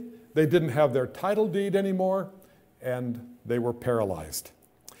faith, they didn't have their title deed anymore, and they were paralyzed.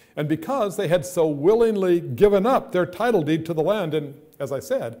 And because they had so willingly given up their title deed to the land, and as I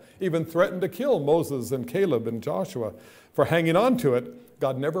said, even threatened to kill Moses and Caleb and Joshua for hanging on to it,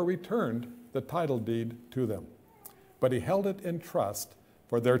 God never returned the title deed to them. But he held it in trust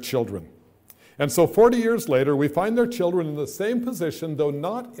for their children. And so 40 years later, we find their children in the same position, though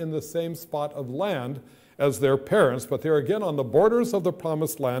not in the same spot of land as their parents, but they're again on the borders of the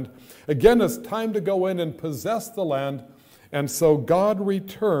promised land. Again, it's time to go in and possess the land, and so God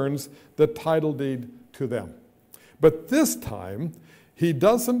returns the title deed to them. But this time, he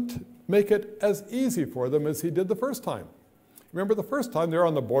doesn't make it as easy for them as he did the first time. Remember the first time they're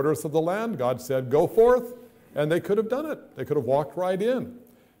on the borders of the land, God said, go forth, and they could have done it. They could have walked right in.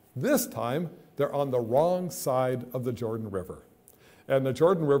 This time, they're on the wrong side of the Jordan River. And the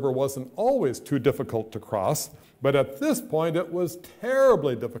Jordan River wasn't always too difficult to cross, but at this point it was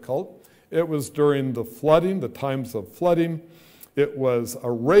terribly difficult. It was during the flooding, the times of flooding. It was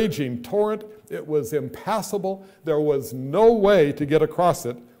a raging torrent. It was impassable. There was no way to get across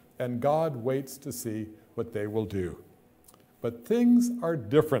it, and God waits to see what they will do. But things are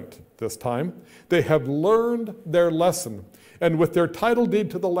different this time. They have learned their lesson, and with their title deed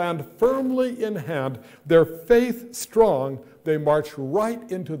to the land firmly in hand, their faith strong, they march right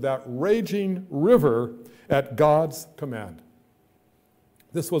into that raging river at God's command.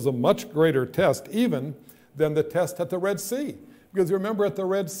 This was a much greater test even than the test at the Red Sea. Because you remember at the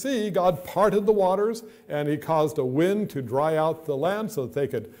Red Sea, God parted the waters and he caused a wind to dry out the land so that they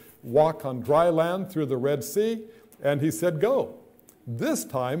could walk on dry land through the Red Sea. And he said, go. This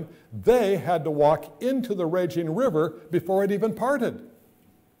time, they had to walk into the raging river before it even parted.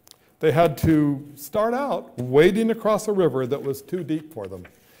 They had to start out wading across a river that was too deep for them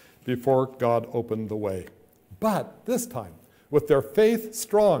before God opened the way. But this time, with their faith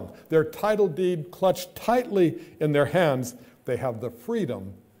strong, their title deed clutched tightly in their hands, they have the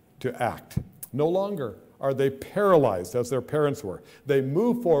freedom to act. No longer are they paralyzed as their parents were. They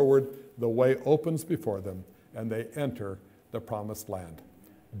move forward, the way opens before them, and they enter the promised land.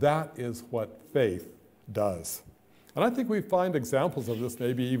 That is what faith does. And I think we find examples of this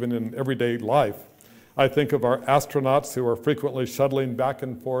maybe even in everyday life. I think of our astronauts who are frequently shuttling back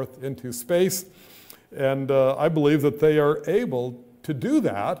and forth into space, and I believe that they are able to do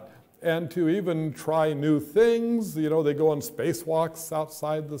that and to even try new things. You know, they go on spacewalks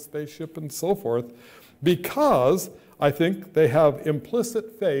outside the spaceship and so forth. because I think they have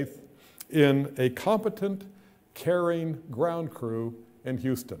implicit faith in a competent, caring ground crew in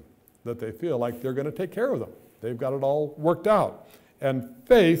Houston, that they feel like they're going to take care of them. They've got it all worked out. And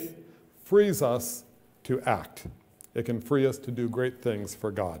faith frees us to act. It can free us to do great things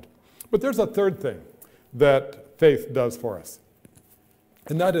for God. But there's a third thing that faith does for us.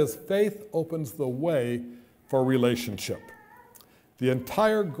 And that is faith opens the way for relationship. The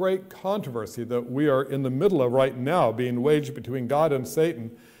entire great controversy that we are in the middle of right now, being waged between God and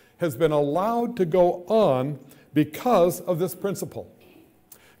Satan, has been allowed to go on because of this principle.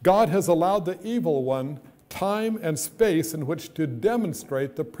 God has allowed the evil one time and space in which to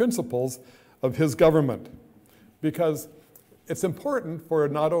demonstrate the principles of his government. Because it's important for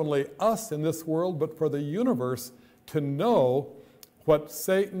not only us in this world, but for the universe to know what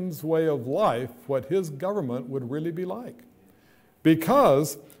Satan's way of life, what his government would really be like.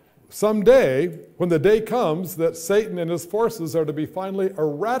 Because someday, when the day comes that Satan and his forces are to be finally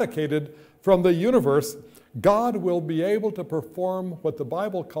eradicated from the universe, God will be able to perform what the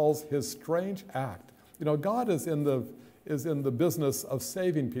Bible calls his strange act. You know, God is in the business of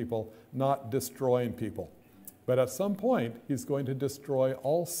saving people, not destroying people. But at some point, he's going to destroy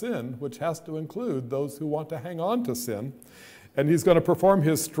all sin, which has to include those who want to hang on to sin. And he's going to perform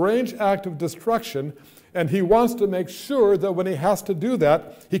his strange act of destruction, and he wants to make sure that when he has to do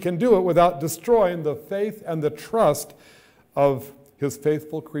that, he can do it without destroying the faith and the trust of his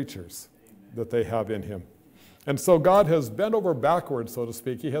faithful creatures that they have in him. And so God has bent over backwards, so to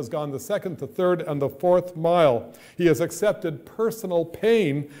speak. He has gone the second, the third, and the fourth mile. He has accepted personal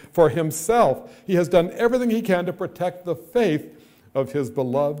pain for himself. He has done everything he can to protect the faith of his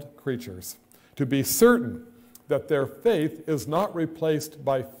beloved creatures, to be certain that their faith is not replaced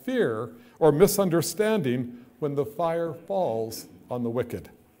by fear or misunderstanding when the fire falls on the wicked.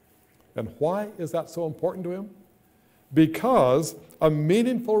 And why is that so important to him? Because a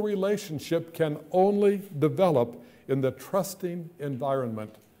meaningful relationship can only develop in the trusting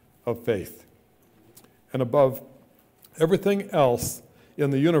environment of faith. And above everything else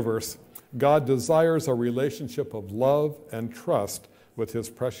in the universe, God desires a relationship of love and trust with his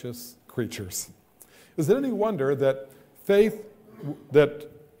precious creatures. Is it any wonder that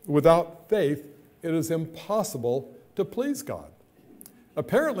without faith, it is impossible to please God?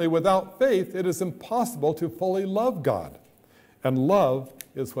 Apparently, without faith, it is impossible to fully love God. And love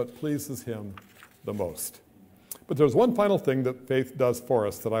is what pleases him the most. But there's one final thing that faith does for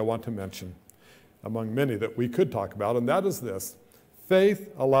us that I want to mention, among many that we could talk about, and that is this.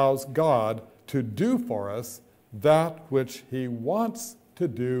 Faith allows God to do for us that which he wants to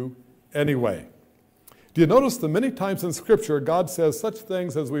do anyway. Do you notice the many times in Scripture God says such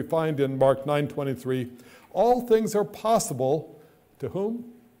things as we find in Mark 9:23, all things are possible to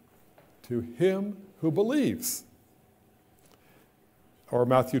whom? To him who believes. Or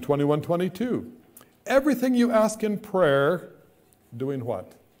Matthew 21:22, everything you ask in prayer, doing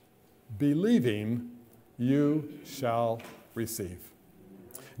what? Believing, you shall receive.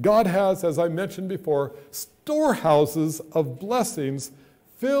 God has, as I mentioned before, storehouses of blessings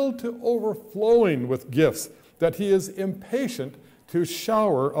filled to overflowing with gifts that he is impatient to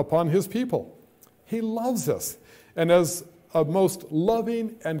shower upon his people. He loves us, and as a most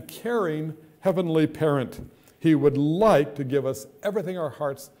loving and caring heavenly parent, he would like to give us everything our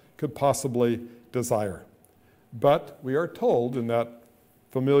hearts could possibly desire. But we are told in that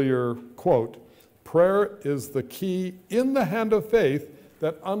familiar quote, prayer is the key in the hand of faith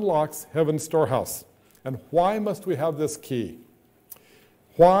that unlocks heaven's storehouse. And why must we have this key?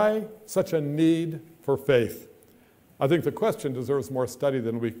 Why such a need for faith? I think the question deserves more study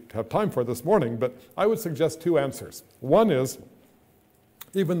than we have time for this morning, but I would suggest two answers. One is,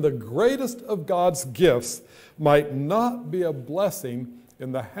 even the greatest of God's gifts might not be a blessing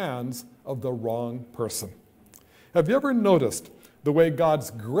in the hands of the wrong person. Have you ever noticed the way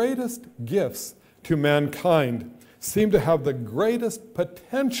God's greatest gifts to mankind seem to have the greatest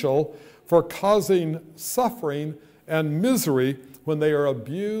potential for causing suffering and misery when they are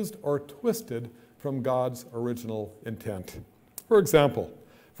abused or twisted from God's original intent? For example,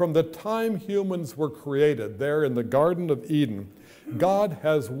 from the time humans were created there in the Garden of Eden, God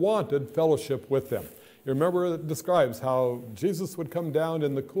has wanted fellowship with them. You remember it describes how Jesus would come down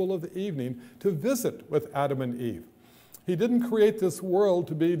in the cool of the evening to visit with Adam and Eve. He didn't create this world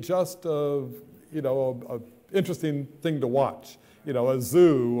to be just a interesting thing to watch, a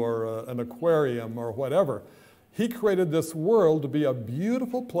zoo or an aquarium or whatever. He created this world to be a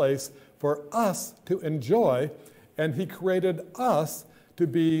beautiful place for us to enjoy, and he created us to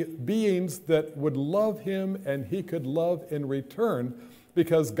be beings that would love him and he could love in return,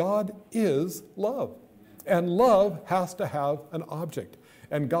 because God is love. And love has to have an object.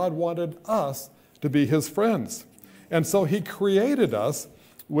 And God wanted us to be his friends. And so he created us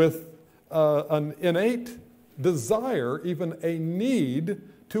with an innate desire, even a need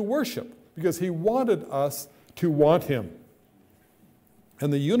to worship, because he wanted us to want him.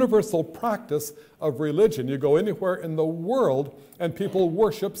 And the universal practice of religion, you go anywhere in the world and people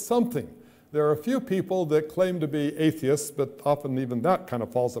worship something. There are a few people that claim to be atheists, but often even that kind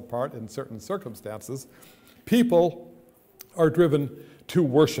of falls apart in certain circumstances. People are driven to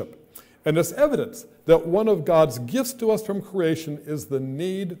worship. And it's evidence that one of God's gifts to us from creation is the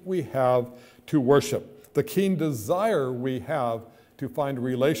need we have to worship, the keen desire we have to find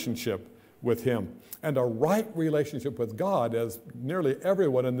relationship with him. And a right relationship with God, as nearly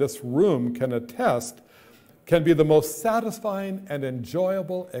everyone in this room can attest, can be the most satisfying and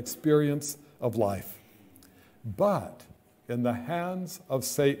enjoyable experience of life. But in the hands of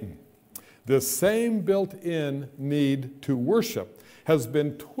Satan, this same built-in need to worship has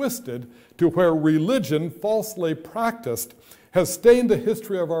been twisted to where religion, falsely practiced, has stained the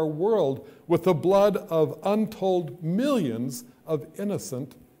history of our world with the blood of untold millions of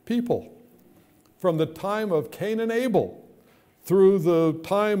innocent people. From the time of Cain and Abel, through the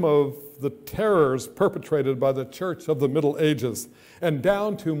time of the terrors perpetrated by the church of the Middle Ages, and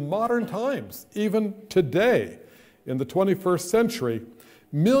down to modern times, even today, in the 21st century,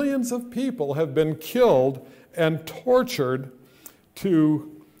 millions of people have been killed and tortured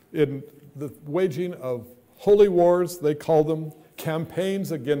in the waging of holy wars, they call them,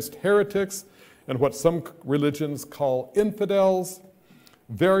 campaigns against heretics, and what some religions call infidels,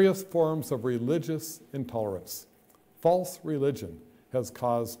 various forms of religious intolerance. False religion has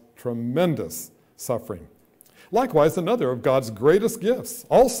caused tremendous suffering. Likewise, another of God's greatest gifts,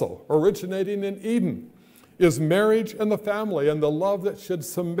 also originating in Eden, is marriage and the family and the love that should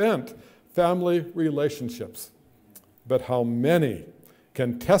cement family relationships. But how many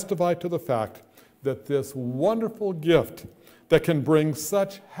can testify to the fact that this wonderful gift that can bring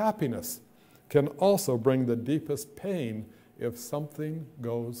such happiness can also bring the deepest pain if something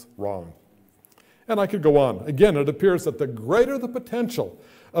goes wrong? And I could go on. Again, it appears that the greater the potential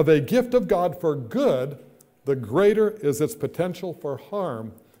of a gift of God for good, the greater is its potential for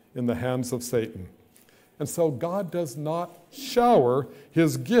harm in the hands of Satan. And so God does not shower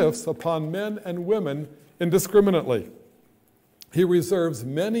his gifts upon men and women indiscriminately. He reserves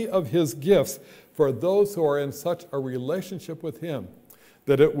many of his gifts for those who are in such a relationship with him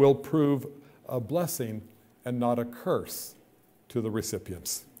that it will prove a blessing and not a curse to the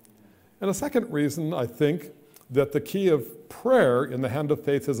recipients. And a second reason, I think, that the key of prayer in the hand of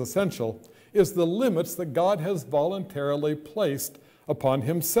faith is essential is the limits that God has voluntarily placed upon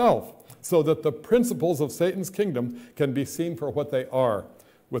himself, so that the principles of Satan's kingdom can be seen for what they are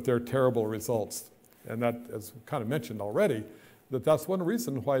with their terrible results. And that, as kind of mentioned already, that's one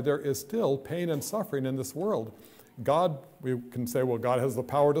reason why there is still pain and suffering in this world. God, we can say, well, God has the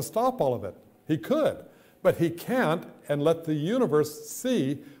power to stop all of it. He could, but he can't, and let the universe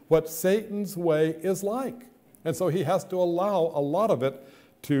see what Satan's way is like. And so he has to allow a lot of it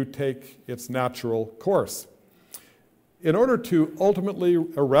to take its natural course. In order to ultimately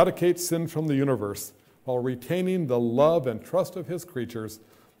eradicate sin from the universe while retaining the love and trust of his creatures,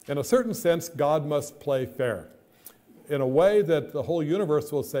 in a certain sense, God must play fair, in a way that the whole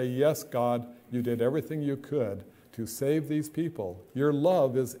universe will say, yes, God, you did everything you could to save these people. Your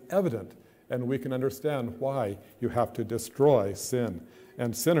love is evident, and we can understand why you have to destroy sin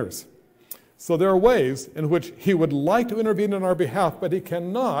and sinners. So there are ways in which he would like to intervene on our behalf, but he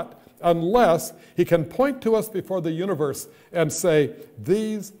cannot unless he can point to us before the universe and say,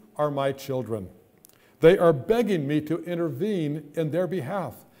 these are my children. They are begging me to intervene in their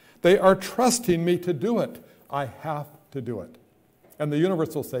behalf. They are trusting me to do it. I have to do it. And the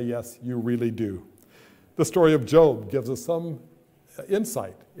universe will say, yes, you really do. The story of Job gives us some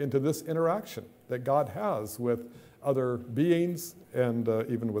insight into this interaction that God has with other beings and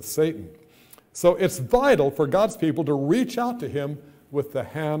even with Satan. So it's vital for God's people to reach out to him with the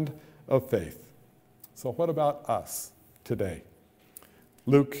hand of faith. So what about us today?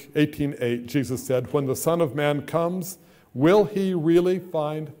 Luke 18:8, Jesus said, when the Son of Man comes, will he really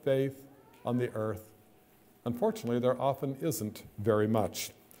find faith on the earth? Unfortunately, there often isn't very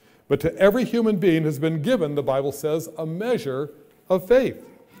much. But to every human being has been given, the Bible says, a measure of faith.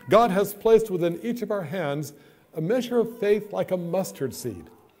 God has placed within each of our hands a measure of faith like a mustard seed.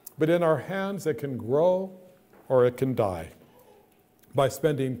 But in our hands, it can grow or it can die. By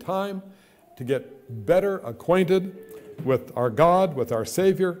spending time to get better acquainted with our God, with our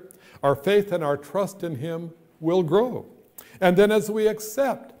Savior, our faith and our trust in him will grow. And then as we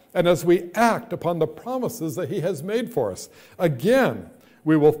accept and as we act upon the promises that he has made for us, again,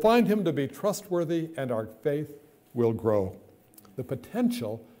 we will find him to be trustworthy and our faith will grow. The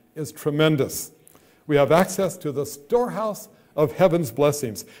potential is tremendous. We have access to the storehouse of heaven's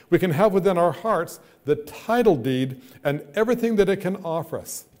blessings. We can have within our hearts the title deed and everything that it can offer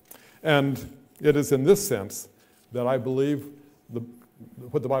us. And it is in this sense that I believe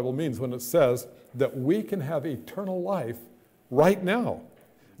what the Bible means when it says that we can have eternal life right now.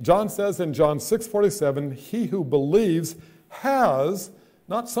 John says in John 6:47, he who believes has,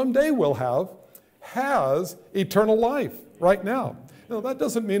 not someday will have, has eternal life right now. Now, that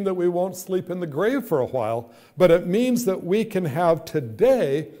doesn't mean that we won't sleep in the grave for a while, but it means that we can have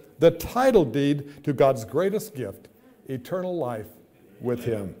today the title deed to God's greatest gift, eternal life with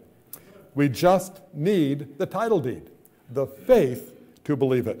him. We just need the title deed, the faith to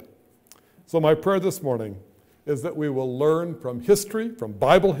believe it. So my prayer this morning is that we will learn from history, from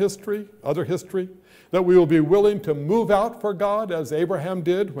Bible history, other history, that we will be willing to move out for God as Abraham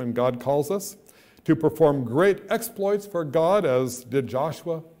did when God calls us, to perform great exploits for God as did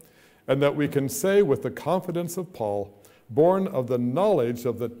Joshua, and that we can say with the confidence of Paul, born of the knowledge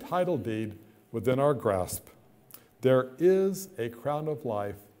of the title deed within our grasp, there is a crown of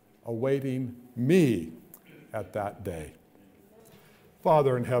life awaiting me at that day.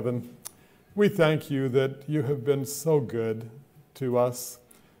 Father in heaven, we thank you that you have been so good to us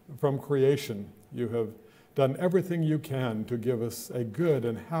from creation. You have done everything you can to give us a good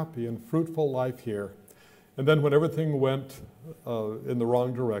and happy and fruitful life here. And then when everything went in the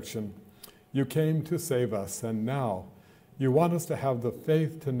wrong direction, you came to save us. And now you want us to have the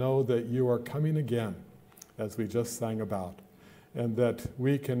faith to know that you are coming again, as we just sang about, and that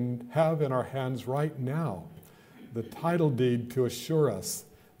we can have in our hands right now the title deed to assure us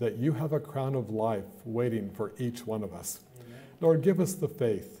that you have a crown of life waiting for each one of us. Amen. Lord, give us the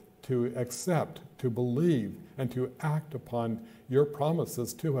faith to accept, to believe, and to act upon your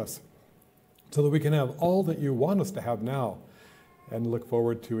promises to us so that we can have all that you want us to have now and look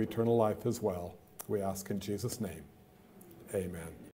forward to eternal life as well. We ask in Jesus' name, amen.